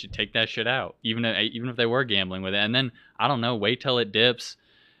 I think they should take that shit out. Even if they were gambling with it. And then, I don't know, wait till it dips.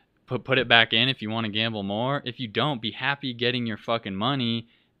 Put it back in if you want to gamble more. If you don't, be happy getting your fucking money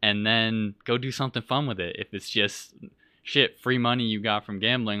and then go do something fun with it. If it's just shit, free money you got from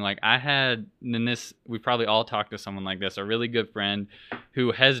gambling. Like I had in this, we probably all talked to someone like this, a really good friend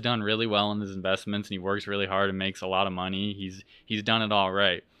who has done really well in his investments and he works really hard and makes a lot of money. He's done it all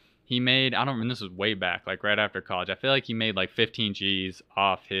right. He made, I don't remember, this was way back, like right after college. I feel like he made like 15 G's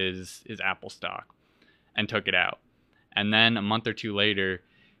off his Apple stock and took it out. And then a month or two later,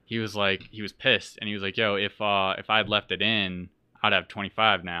 he was like, he was pissed and he was like, yo, if I'd left it in, I'd have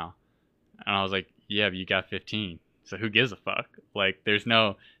 25 now. And I was like, yeah, but you got 15. So who gives a fuck? Like there's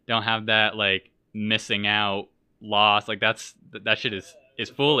no, don't have that like missing out loss. Like that shit is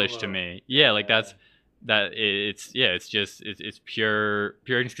foolish to me. Yeah. Like it's pure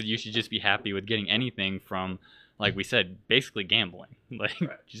because you should just be happy with getting anything from, like we said, basically gambling. Like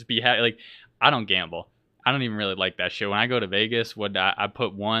just be happy. Like I don't gamble. I don't even really like that shit. When I go to Vegas, I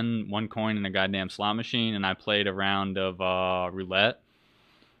put one coin in a goddamn slot machine and I played a round of roulette.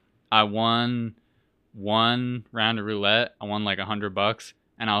 I won one round of roulette. I won like $100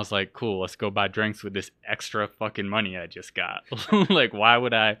 and I was like, cool, let's go buy drinks with this extra fucking money I just got. Like why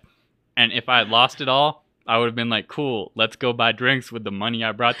would I? And if I had lost it all, I would have been like, cool, let's go buy drinks with the money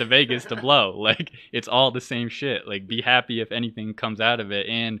I brought to Vegas to blow. Like it's all the same shit. Like be happy if anything comes out of it.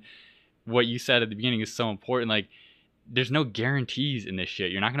 And what you said at the beginning is so important. Like there's no guarantees in this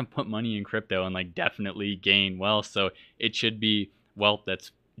shit. You're not going to put money in crypto and like definitely gain wealth. So it should be wealth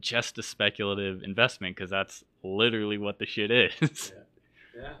that's just a speculative investment, because that's literally what the shit is.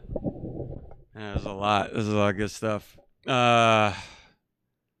 Yeah. There's a lot of good stuff. Yeah,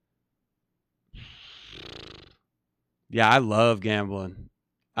 I love gambling.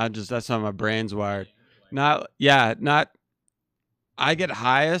 That's how my brain's wired. I get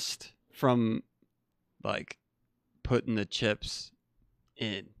highest from like putting the chips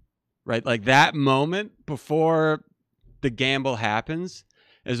in, right? Like that moment before the gamble happens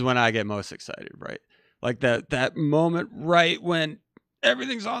is when I get most excited, right? Like that moment right when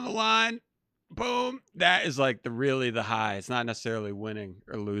everything's on the line, boom, that is like the high. It's not necessarily winning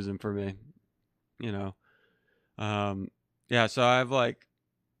or losing for me, you know? Yeah, so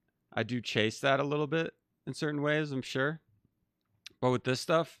I do chase that a little bit in certain ways, I'm sure. But with this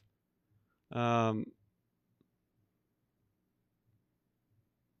stuff, it's a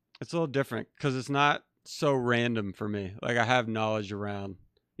little different because it's not so random for me. Like I have knowledge around,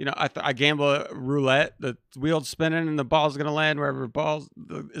 I gamble roulette, the wheel's spinning and the ball's going to land wherever the ball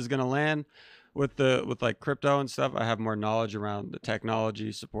is going to land. With like crypto and stuff, I have more knowledge around the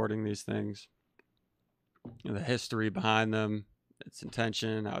technology supporting these things, the history behind them, its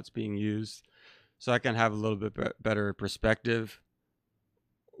intention, how it's being used. So I can have a little bit better perspective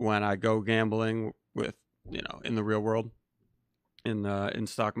when I go gambling with, in the real world, in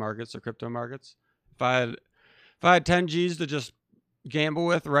stock markets or crypto markets. If I had 10 G's to just gamble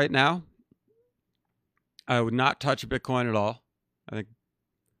with right now, I would not touch Bitcoin at all. I think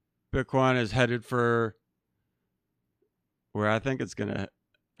Bitcoin is headed for where I think it's going to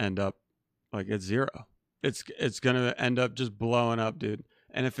end up, like it's zero. It's going to end up just blowing up, dude.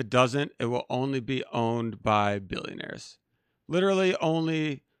 And if it doesn't, it will only be owned by billionaires. Literally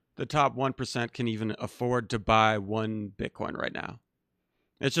only the top 1% can even afford to buy one Bitcoin right now.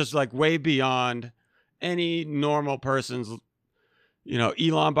 It's just like way beyond any normal person's,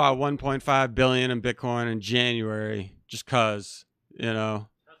 Elon bought 1.5 billion in Bitcoin in January just cause, Tesla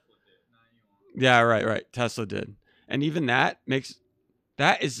did, yeah, right. Tesla did. And even that is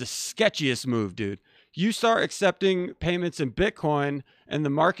the sketchiest move, dude. You start accepting payments in Bitcoin and the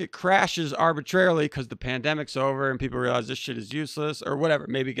market crashes arbitrarily because the pandemic's over and people realize this shit is useless or whatever.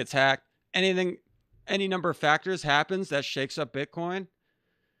 Maybe it gets hacked. Any number of factors happens that shakes up Bitcoin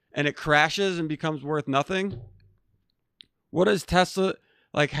and it crashes and becomes worth nothing. What is Tesla,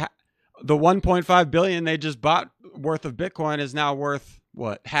 like the 1.5 billion they just bought worth of Bitcoin is now worth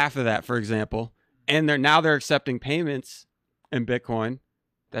what? Half of that, for example. And they're accepting payments in Bitcoin.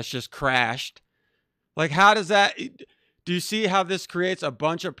 That's just crashed. Like, how does that, do you see how this creates a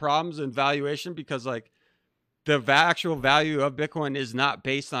bunch of problems in valuation? Because like the actual value of Bitcoin is not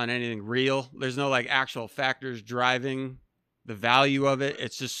based on anything real. There's no like actual factors driving the value of it.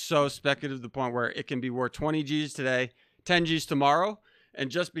 It's just so speculative to the point where it can be worth 20 G's today, 10 G's tomorrow.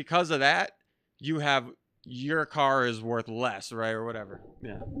 And just because of that, you have your car is worth less, right, or whatever.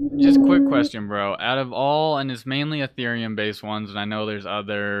 Yeah. Just quick question, bro. Out of all, and it's mainly Ethereum based ones, and I know there's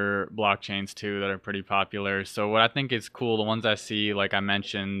other blockchains too that are pretty popular. So what I think is cool, the ones I see, like I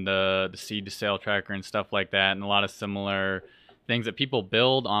mentioned, the seed to sale tracker and stuff like that, and a lot of similar things that people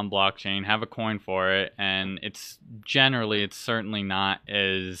build on blockchain, have a coin for it, and it's certainly not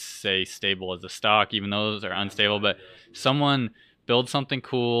as say stable as a stock, even though those are unstable. But someone builds something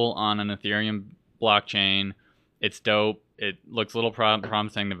cool on an Ethereum blockchain, it's dope. It looks a little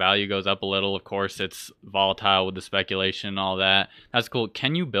promising. The value goes up a little. Of course, it's volatile with the speculation and all that. That's cool.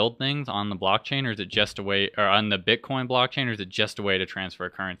 Can you build things on the blockchain, or is it just a way, or on the Bitcoin blockchain, or is it just a way to transfer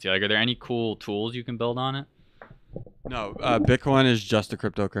currency? Like, are there any cool tools you can build on it? No, Bitcoin is just a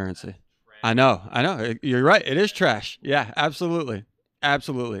cryptocurrency. I know. You're right. It is trash. Yeah, absolutely.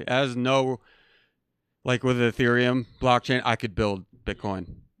 Absolutely. As no, like with the Ethereum blockchain, I could build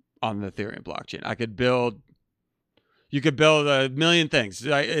Bitcoin on the Ethereum blockchain. You could build a million things.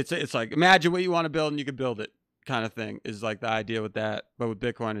 It's like, imagine what you want to build and you could build it kind of thing is like the idea with that. But with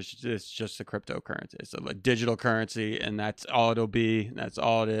Bitcoin, it's just a cryptocurrency. It's a digital currency, and that's all it'll be. That's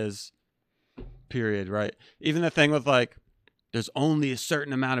all it is. Period. Right. Even the thing with like, there's only a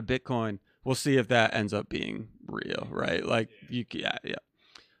certain amount of Bitcoin. We'll see if that ends up being real. Right. Like yeah.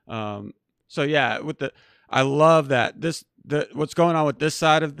 So yeah, I love that what's going on with this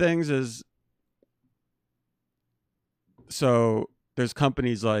side of things is, so there's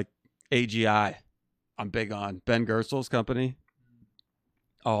companies like AGI. I'm big on Ben Gersel's company,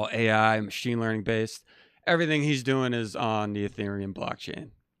 all AI, machine learning based. Everything he's doing is on the Ethereum blockchain.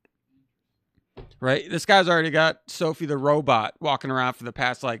 Right? This guy's already got Sophie the robot walking around for the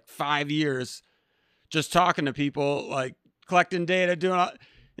past like 5 years, just talking to people, like collecting data,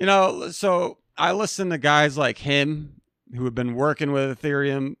 so I listen to guys like him who have been working with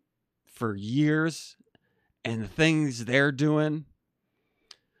Ethereum for years, and the things they're doing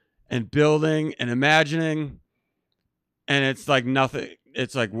and building and imagining, and it's like nothing.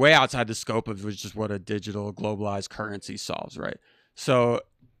 It's like way outside the scope of just what a digital globalized currency solves, right? So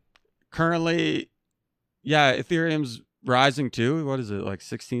currently, yeah, Ethereum's rising too. What is it, like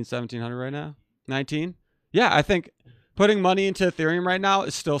 16, 1700 right now? 19? Yeah, I think putting money into Ethereum right now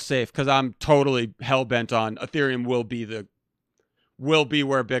is still safe, because I'm totally hell-bent on Ethereum will be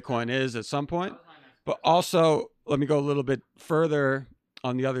where Bitcoin is at some point. But also, let me go a little bit further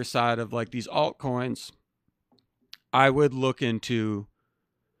on the other side of like these altcoins. I would look into,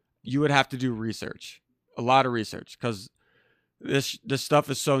 you would have to do research, a lot of research, because this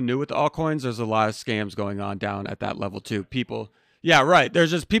stuff is so new with the altcoins. There's a lot of scams going on down at that level too. People, yeah, right.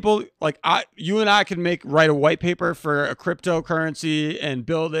 There's just people like you and I can write a white paper for a cryptocurrency and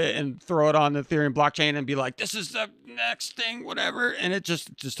build it and throw it on the Ethereum blockchain and be like, this is the next thing, whatever. And it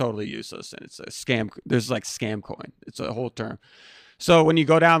just totally useless. And it's a scam. There's like scam coin. It's a whole term. So when you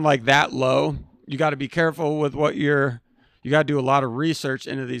go down like that low, you got to be careful with you got to do a lot of research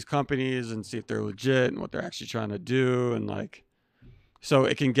into these companies and see if they're legit and what they're actually trying to do. And like, so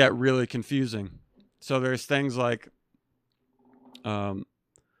it can get really confusing. So there's things like, I'm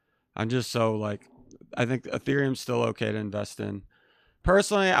just so like, I think Ethereum's still okay to invest in.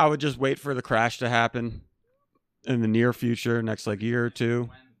 Personally, I would just wait for the crash to happen in the near future, next like year or two.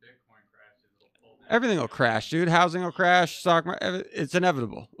 Everything will crash, dude. Housing will crash, stock market, it's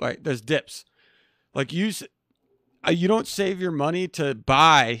inevitable. Right? There's dips. Like you don't save your money to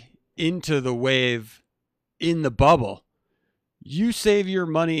buy into the wave in the bubble. You save your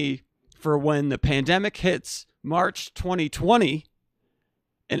money for when the pandemic hits March 2020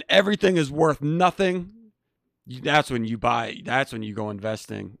 and everything is worth nothing. That's when you buy. That's when you go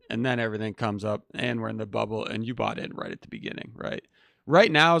investing. And then everything comes up and we're in the bubble and you bought in right at the beginning, right?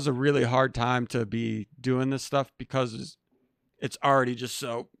 Right now is a really hard time to be doing this stuff because it's already just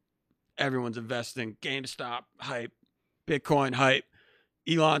so everyone's investing. GameStop hype, Bitcoin hype.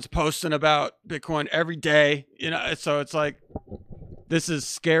 Elon's posting about Bitcoin every day, so it's like, this is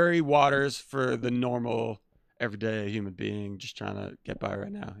scary waters for the normal everyday human being just trying to get by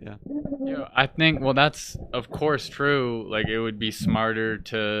right now. Yeah. I think, well, that's of course true. Like, it would be smarter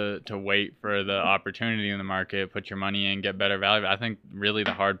to wait for the opportunity in the market, put your money in, get better value. I think really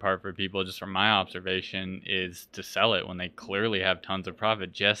the hard part for people, just from my observation, is to sell it when they clearly have tons of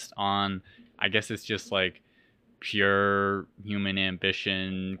profit just on, I guess it's just like pure human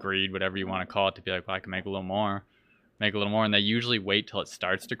ambition, greed, whatever you want to call it, to be like, well, I can make a little more. And they usually wait till it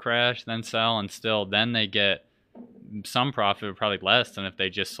starts to crash, then sell, and still then they get some profit, but probably less than if they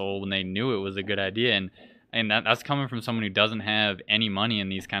just sold when they knew it was a good idea. And that's coming from someone who doesn't have any money in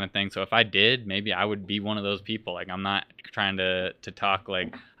these kind of things. So if I did, maybe I would be one of those people. Like, I'm not trying to talk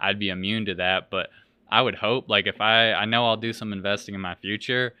like I'd be immune to that, but I would hope, like, if I know I'll do some investing in my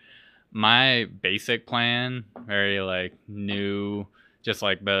future, my basic plan, very like new, just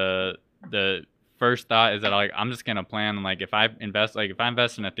like the first thought is that like I'm just gonna plan on, like, if I invest in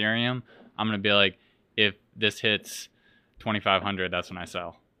Ethereum, I'm gonna be like, if this hits 2,500, that's when I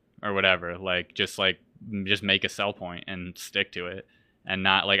sell, or whatever. Just make a sell point and stick to it, and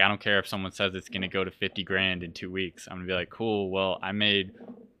not like, I don't care if someone says it's gonna go to 50 grand in 2 weeks. I'm gonna be like, cool, well, I made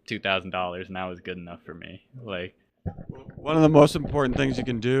 $2,000 and that was good enough for me. Like, one of the most important things you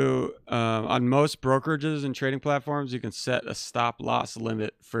can do on most brokerages and trading platforms, you can set a stop loss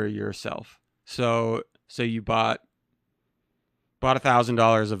limit for yourself. So you bought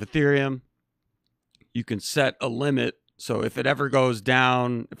 $1,000 of Ethereum, you can set a limit. So if it ever goes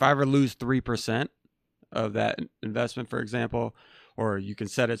down, if I ever lose 3% of that investment, for example, or you can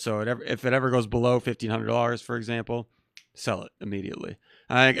set it so if it ever goes below $1,500, for example, sell it immediately.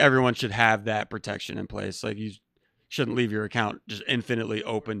 I think everyone should have that protection in place. Like, you shouldn't leave your account just infinitely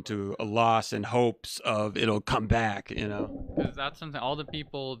open to a loss in hopes of it'll come back, you know? because that's something, all the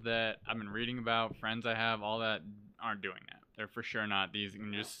people that I've been reading about, friends I have, all that, aren't doing that. They're for sure not. These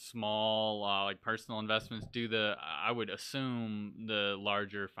just small, like, personal investments. I would assume the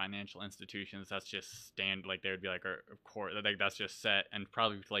larger financial institutions, that's just like, they would be like, of course, like, that's just set, and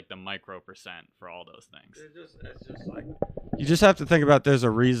probably like the micro percent for all those things. It's just like, you just have to think about, there's a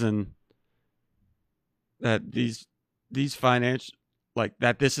reason that these financial, like,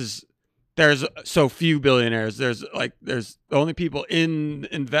 that there's so few billionaires. There's the only people in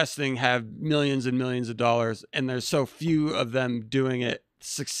investing have millions and millions of dollars, and there's so few of them doing it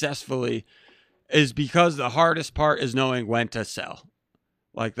successfully, is because the hardest part is knowing when to sell.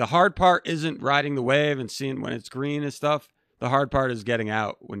 Like, the hard part isn't riding the wave and seeing when it's green and stuff. The hard part is getting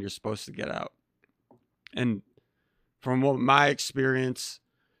out when you're supposed to get out. And from what my experience,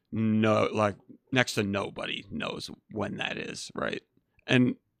 like, next to nobody knows when that is, right?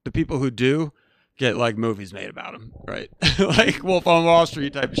 And the people who do get, like, movies made about them, right? Like Wolf on Wall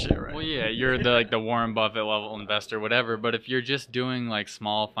Street type of shit, right? Well, yeah, you're the Warren Buffett level investor, whatever. But if you're just doing like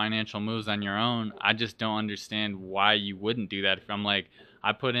small financial moves on your own, I just don't understand why you wouldn't do that. If I'm like,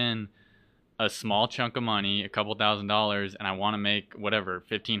 I put in a small chunk of money, a couple $1,000s, and I want to make whatever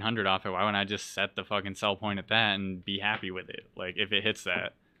 1,500 off it, why wouldn't I just set the fucking sell point at that and be happy with it? Like, if it hits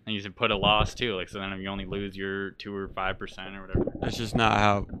that. And you should put a loss too, like, so then you only lose your 2 or 5% or whatever. That's just not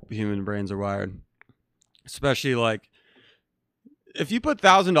how human brains are wired. Especially, like, if you put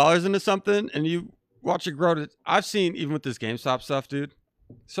 $1,000 into something and you watch it grow to, I've seen, even with this GameStop stuff, dude,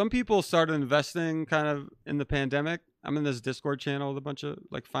 some people started investing kind of in the pandemic. I'm in this Discord channel with a bunch of,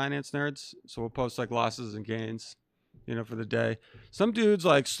 like, finance nerds, so we'll post, like, losses and gains, you know, for the day. Some dudes,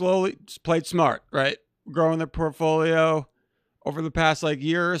 like, slowly played smart, right? Growing their portfolio over the past, like,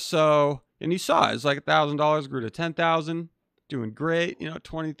 year or so, and you saw it. It's like $1,000 grew to 10,000, doing great, you know,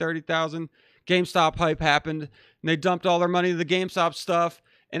 20, 30,000. GameStop hype happened, and they dumped all their money to the GameStop stuff,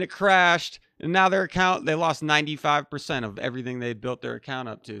 and it crashed, and now their account, they lost 95% of everything they built their account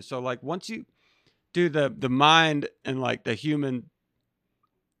up to. So, like, once you do the mind and, like, the human,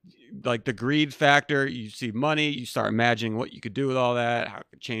 like, the greed factor, you see money, you start imagining what you could do with all that, how it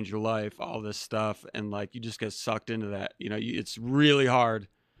could change your life, all this stuff, and, like, you just get sucked into that. You know, it's really hard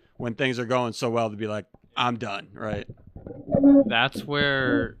when things are going so well to be like, I'm done, right? That's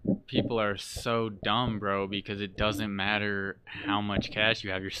where people are so dumb, bro, because it doesn't matter how much cash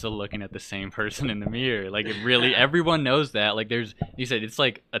you have, you're still looking at the same person in the mirror. Like, it really, everyone knows that. Like, you said, it's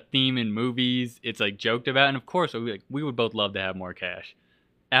like a theme in movies, it's like joked about, and of course we would both love to have more cash.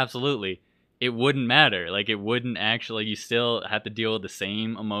 Absolutely. It wouldn't matter. Like, it wouldn't actually, you still have to deal with the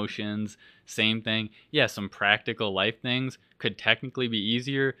same emotions, same thing. Yeah, some practical life things could technically be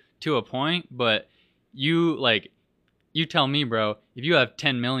easier to a point, but you tell me, bro, if you have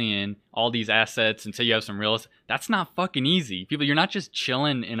 10 million, all these assets, and say you have some real estate, that's not fucking easy. People, you're not just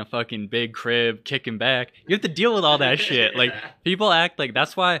chilling in a fucking big crib, kicking back. You have to deal with all that shit. Like, people act like,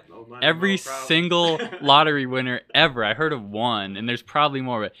 that's why every single lottery winner ever, I heard of one, and there's probably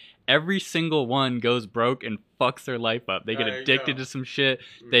more, but every single one goes broke and fucks their life up. They get addicted to some shit.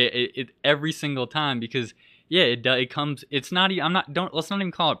 Every single time, because yeah, it comes, it's not, let's not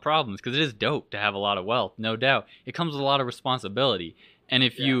even call it problems, because it is dope to have a lot of wealth, no doubt. It comes with a lot of responsibility. And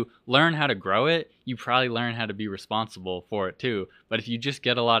if you learn how to grow it, you probably learn how to be responsible for it too. But if you just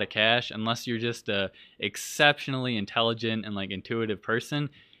get a lot of cash, unless you're just a exceptionally intelligent and, like, intuitive person,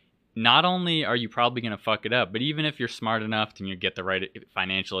 not only are you probably going to fuck it up, but even if you're smart enough to, you get the right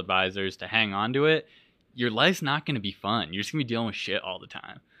financial advisors to hang on to it, your life's not going to be fun. You're just going to be dealing with shit all the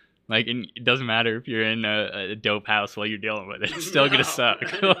time. Like, and it doesn't matter if you're in a dope house while you're dealing with it. It's still going to suck.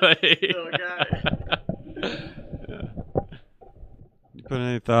 Still got it. Yeah. You put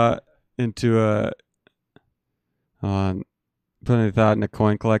any thought into on put any thought into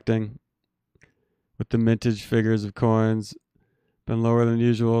coin collecting? With the mintage figures of coins been lower than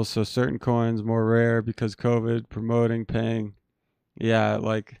usual, so certain coins more rare because COVID promoting paying. Yeah,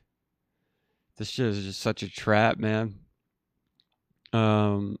 like this shit is just such a trap, man.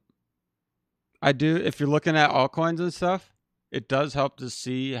 Um, I do. If you're looking at altcoins and stuff, it does help to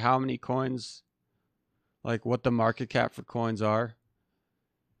see how many coins, like what the market cap for coins are.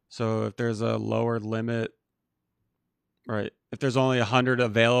 So if there's a lower limit, right? If there's only 100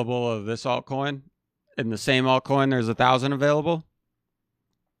 available of this altcoin, in the same altcoin there's 1,000 available,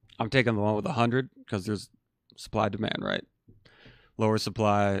 I'm taking the one with 100 because there's supply demand, right? Lower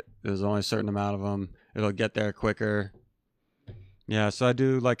supply, there's only a certain amount of them. It'll get there quicker. Yeah, so I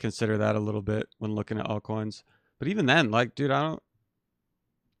do like consider that a little bit when looking at altcoins. But even then, like, dude, I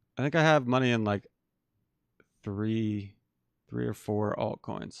think I have money in like three or four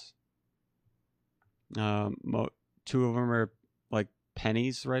altcoins. Two of them are like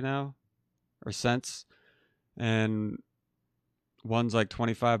pennies right now, or cents, and one's like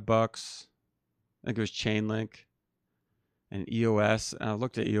 $25. I think it was Chainlink and EOS. And I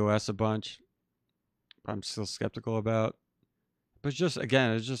looked at EOS a bunch. I'm still skeptical about. But just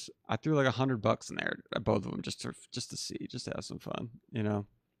again, it's just I threw like $100 in there at both of them just to see, just to have some fun, you know.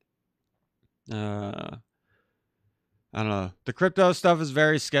 I don't know. The crypto stuff is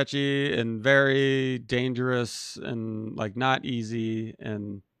very sketchy and very dangerous and like not easy.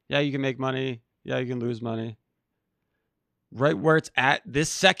 And yeah, you can make money. Yeah, you can lose money. Right where it's at this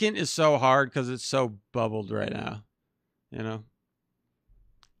second is so hard because it's so bubbled right now. You know,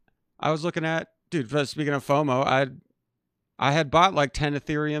 I was looking at, dude. Speaking of FOMO, I had bought like 10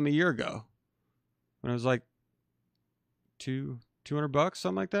 Ethereum a year ago when it was like $200,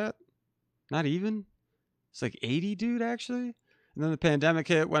 something like that. Not even. It's like 80, dude, actually. And then the pandemic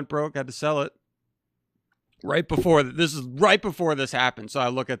hit, went broke, had to sell it. Right before this is right before this happened. So I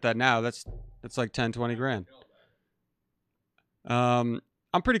look at that now. That's like 10, 20 grand. I'm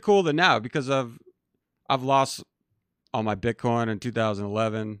pretty cool that now because I've lost all my Bitcoin in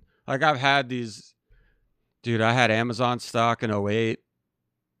 2011. Like I've had these, dude, I had Amazon stock in 08.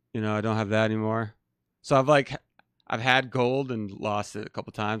 You know, I don't have that anymore. So I've had gold and lost it a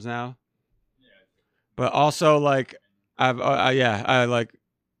couple times now. But also like I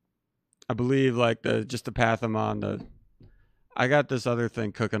believe like the path I'm on. I got this other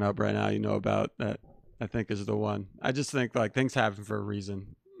thing cooking up right now, you know, about that I think is the one. I just think like things happen for a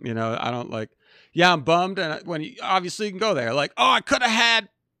reason. You know, I don't like, yeah, I'm bummed. And when you obviously you can go there like, oh, I could have had,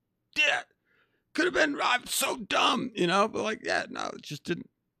 yeah, could have been, I'm so dumb, you know, but like, yeah, no, it just didn't,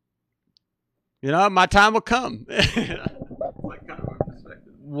 you know, my time will come. Like kind of my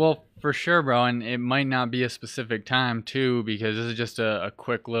perspective. Well, for sure, bro, and it might not be a specific time too, because this is just a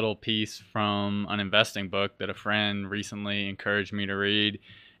quick little piece from an investing book that a friend recently encouraged me to read,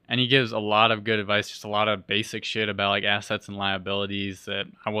 and he gives a lot of good advice, just a lot of basic shit about like assets and liabilities that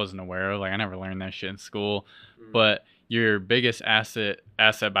I wasn't aware of. Like I never learned that shit in school, but your biggest asset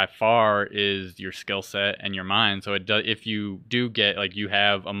by far is your skill set and your mind. So it does, if you do get like you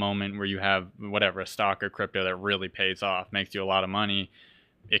have a moment where you have whatever a stock or crypto that really pays off, makes you a lot of money,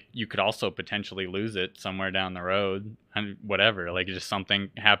 you could also potentially lose it somewhere down the road and whatever, like just something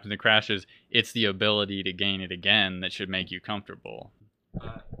happens and crashes. It's the ability to gain it again that should make you comfortable.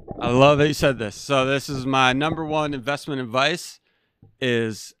 I love that you said this. So this is my number one investment advice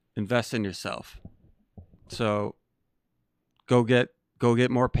is invest in yourself. So go get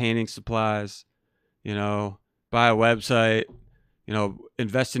more painting supplies, you know, buy a website, you know,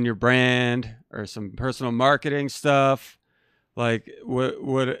 invest in your brand or some personal marketing stuff. Like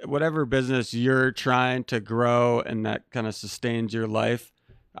whatever business you're trying to grow and that kind of sustains your life,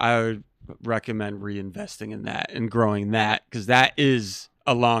 I would recommend reinvesting in that and growing that because that is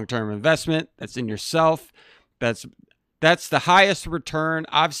a long-term investment. That's in yourself. That's the highest return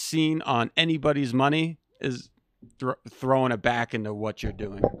I've seen on anybody's money is throwing it back into what you're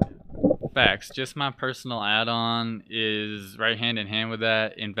doing. Facts. Just my personal add-on is right hand in hand with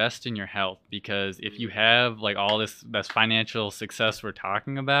that. Invest in your health, because if you have like all this financial success we're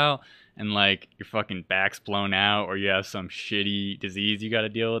talking about, and like your fucking back's blown out or you have some shitty disease you got to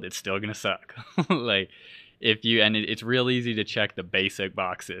deal with, it's still gonna suck. Like if you and it's real easy to check the basic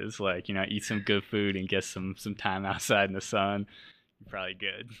boxes, like, you know, eat some good food and get some time outside in the sun. You're probably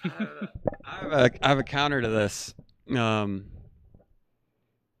good. I have a counter to this.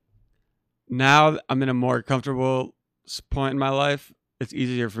 Now I'm in a more comfortable point in my life. It's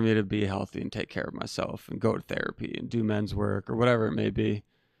easier for me to be healthy and take care of myself and go to therapy and do men's work or whatever it may be.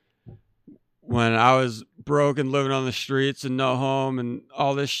 when I was broke and living on the streets and no home and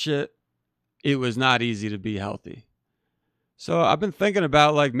all this shit, it was not easy to be healthy. So I've been thinking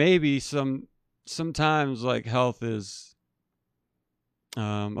about like maybe sometimes like health is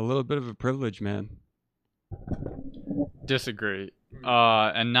a little bit of a privilege, man. Disagree.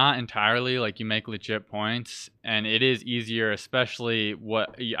 And not entirely. Like, you make legit points, and it is easier, especially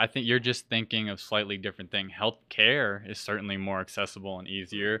I think you're just thinking of slightly different thing. Healthcare is certainly more accessible and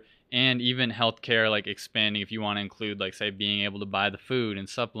easier, and even healthcare, like expanding, if you want to include, like, say, being able to buy the food and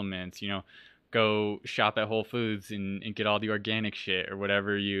supplements, go shop at Whole Foods and get all the organic shit or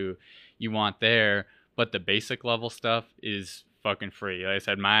whatever you want there. But the basic level stuff is fucking free. Like I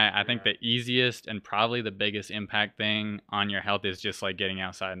said, I think the easiest and probably the biggest impact thing on your health is just like getting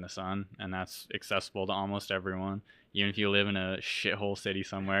outside in the sun, and that's accessible to almost everyone. Even if you live in a shithole city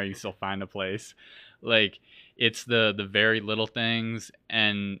somewhere, you still find a place. Like, it's the very little things,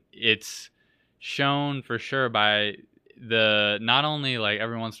 and it's shown for sure by not only like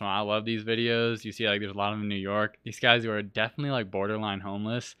every once in a while, I love these videos. You see, like, there's a lot of them in New York. These guys who are definitely like borderline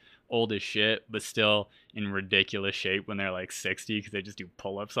homeless, old as shit, but still in ridiculous shape when they're like 60 because they just do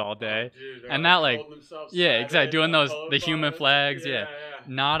pull-ups all day. Dude, and not like, yeah, exactly, doing those the pull-up human flags, yeah.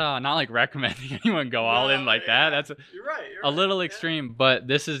 Not like recommending anyone go all in like that. That's you're right, a little extreme. But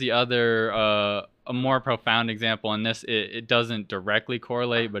this is the other a more profound example, and this it doesn't directly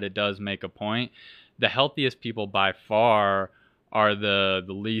correlate, but it does make a point. The healthiest people by far are the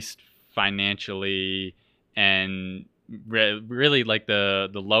least financially and really like the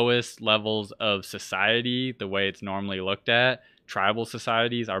lowest levels of society. The way it's normally looked at, tribal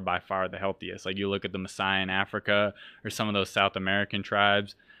societies are by far the healthiest. Like, you look at the Maasai in Africa or some of those South American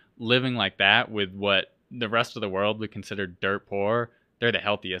tribes living like that with what the rest of the world would consider dirt poor. They're the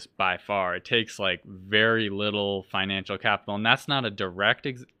healthiest by far. It takes like very little financial capital, and that's not a direct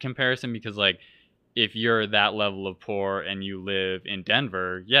comparison, because like, if you're that level of poor and you live in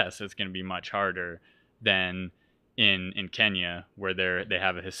Denver, yes, it's going to be much harder than in Kenya, where they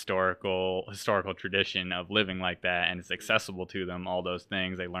have a historical tradition of living like that, and it's accessible to them. All those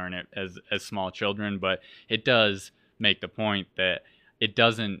things, they learn it as small children. But it does make the point that it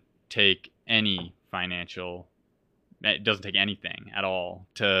doesn't take anything at all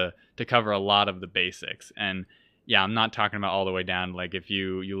to cover a lot of the basics. And yeah, I'm not talking about all the way down. Like, if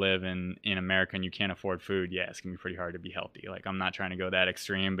you live in America and you can't afford food, yeah, it's gonna be pretty hard to be healthy. Like, I'm not trying to go that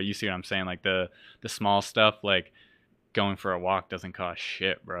extreme, but you see what I'm saying? Like, the small stuff, like going for a walk doesn't cost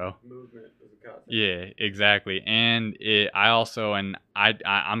shit, bro. Movement doesn't cost. Yeah, exactly. And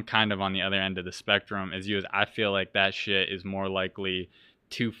I'm kind of on the other end of the spectrum as you. As I feel like that shit is more likely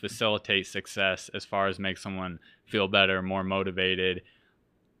to facilitate success as far as make someone feel better, more motivated,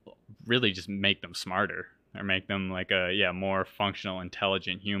 really just make them smarter, or make them like a more functional,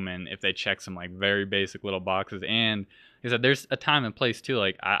 intelligent human if they check some like very basic little boxes. And like I said, there's a time and place too.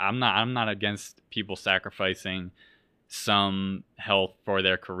 Like, I'm not against people sacrificing some health for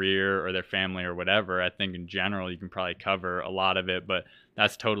their career or their family or whatever. I think in general you can probably cover a lot of it, but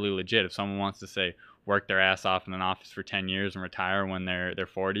that's totally legit. If someone wants to say work their ass off in an office for 10 years and retire when they're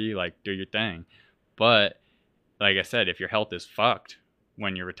 40, like, do your thing. But like I said, if your health is fucked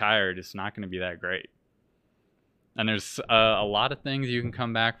when you're retired, it's not going to be that great. And there's a lot of things you can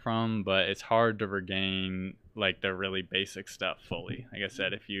come back from, but it's hard to regain like the really basic stuff fully. Like I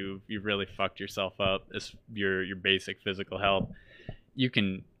said, if you've really fucked yourself up, your basic physical health, you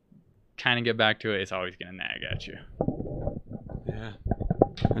can kind of get back to it. It's always gonna nag at you. Yeah,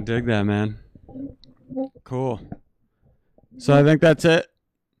 I dig that, man. Cool. So I think that's it.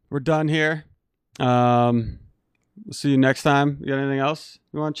 We're done here. We'll see you next time. You got anything else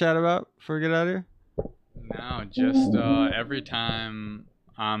you want to chat about before we get out of here? No, just every time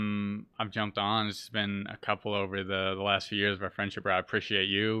I've jumped on, it's been a couple over the last few years of our friendship, where I appreciate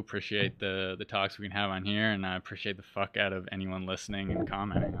you, appreciate the talks we can have on here, and I appreciate the fuck out of anyone listening and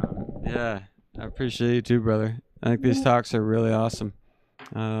commenting on it. Yeah, I appreciate you too, brother. I think these talks are really awesome.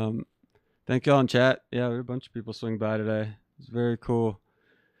 Thank y'all in chat. Yeah, we had a bunch of people swing by today. It's very cool.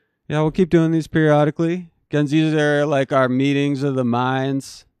 Yeah, we'll keep doing these periodically. Again, these are like our meetings of the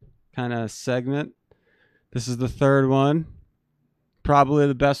minds kind of segment. This is the third one. Probably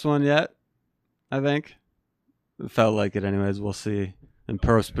the best one yet, I think. It felt like it anyways. We'll see in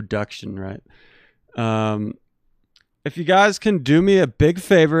post-production, right? If you guys can do me a big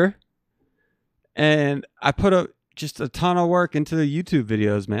favor, and I put just a ton of work into the YouTube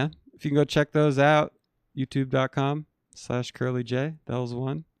videos, man. If you can go check those out, youtube.com/CurlyJ, that was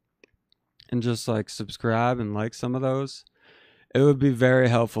one. And just like subscribe and like some of those. It would be very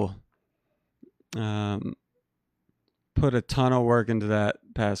helpful. Put a ton of work into that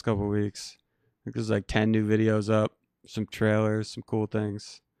past couple weeks. think there's like 10 new videos up, some trailers, some cool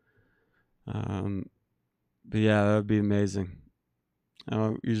things. But yeah, that would be amazing. I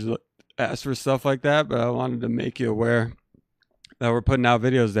don't usually ask for stuff like that, but I wanted to make you aware that we're putting out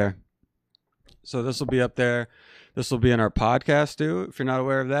videos there. So this will be up there. This will be in our podcast too. If you're not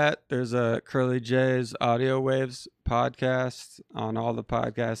aware of that, there's a Curly J's Audio Waves podcast on all the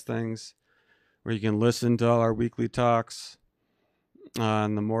podcast things where you can listen to all our weekly talks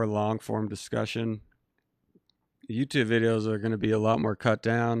on the more long form discussion. YouTube videos are going to be a lot more cut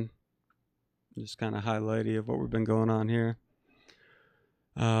down. Just kind of highlighting of what we've been going on here.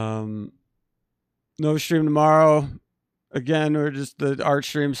 No stream tomorrow. Again, we're just the art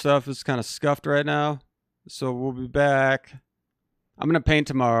stream stuff is kind of scuffed right now. So we'll be back. I'm going to paint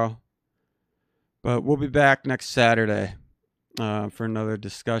tomorrow. But we'll be back next Saturday for another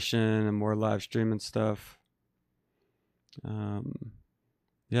discussion and more live streaming stuff.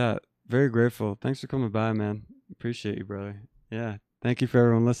 Yeah, very grateful. Thanks for coming by, man. Appreciate you, brother. Yeah, thank you for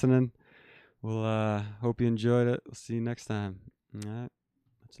everyone listening. We'll hope you enjoyed it. We'll see you next time. All right.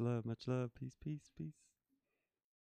 Much love. Peace.